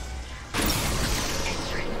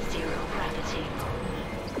 Entering zero gravity.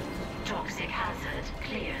 Toxic hazard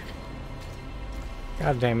cleared.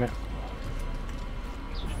 God damn it.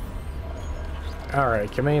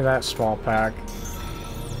 Alright, give me that small pack.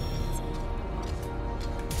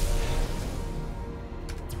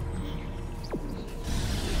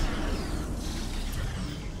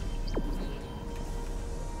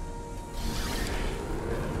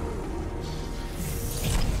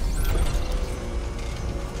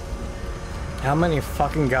 How many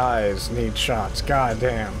fucking guys need shots? God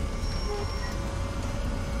damn.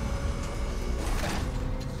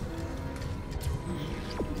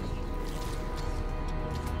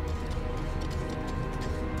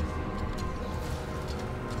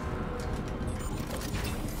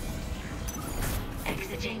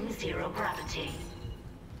 Exiting zero gravity.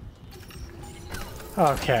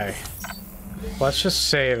 Okay. Let's just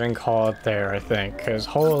save and call it there, I think, because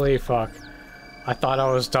holy fuck. I thought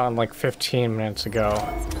I was done like 15 minutes ago.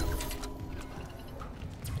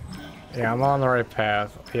 Yeah, I'm on the right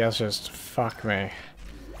path. Yes, just fuck me.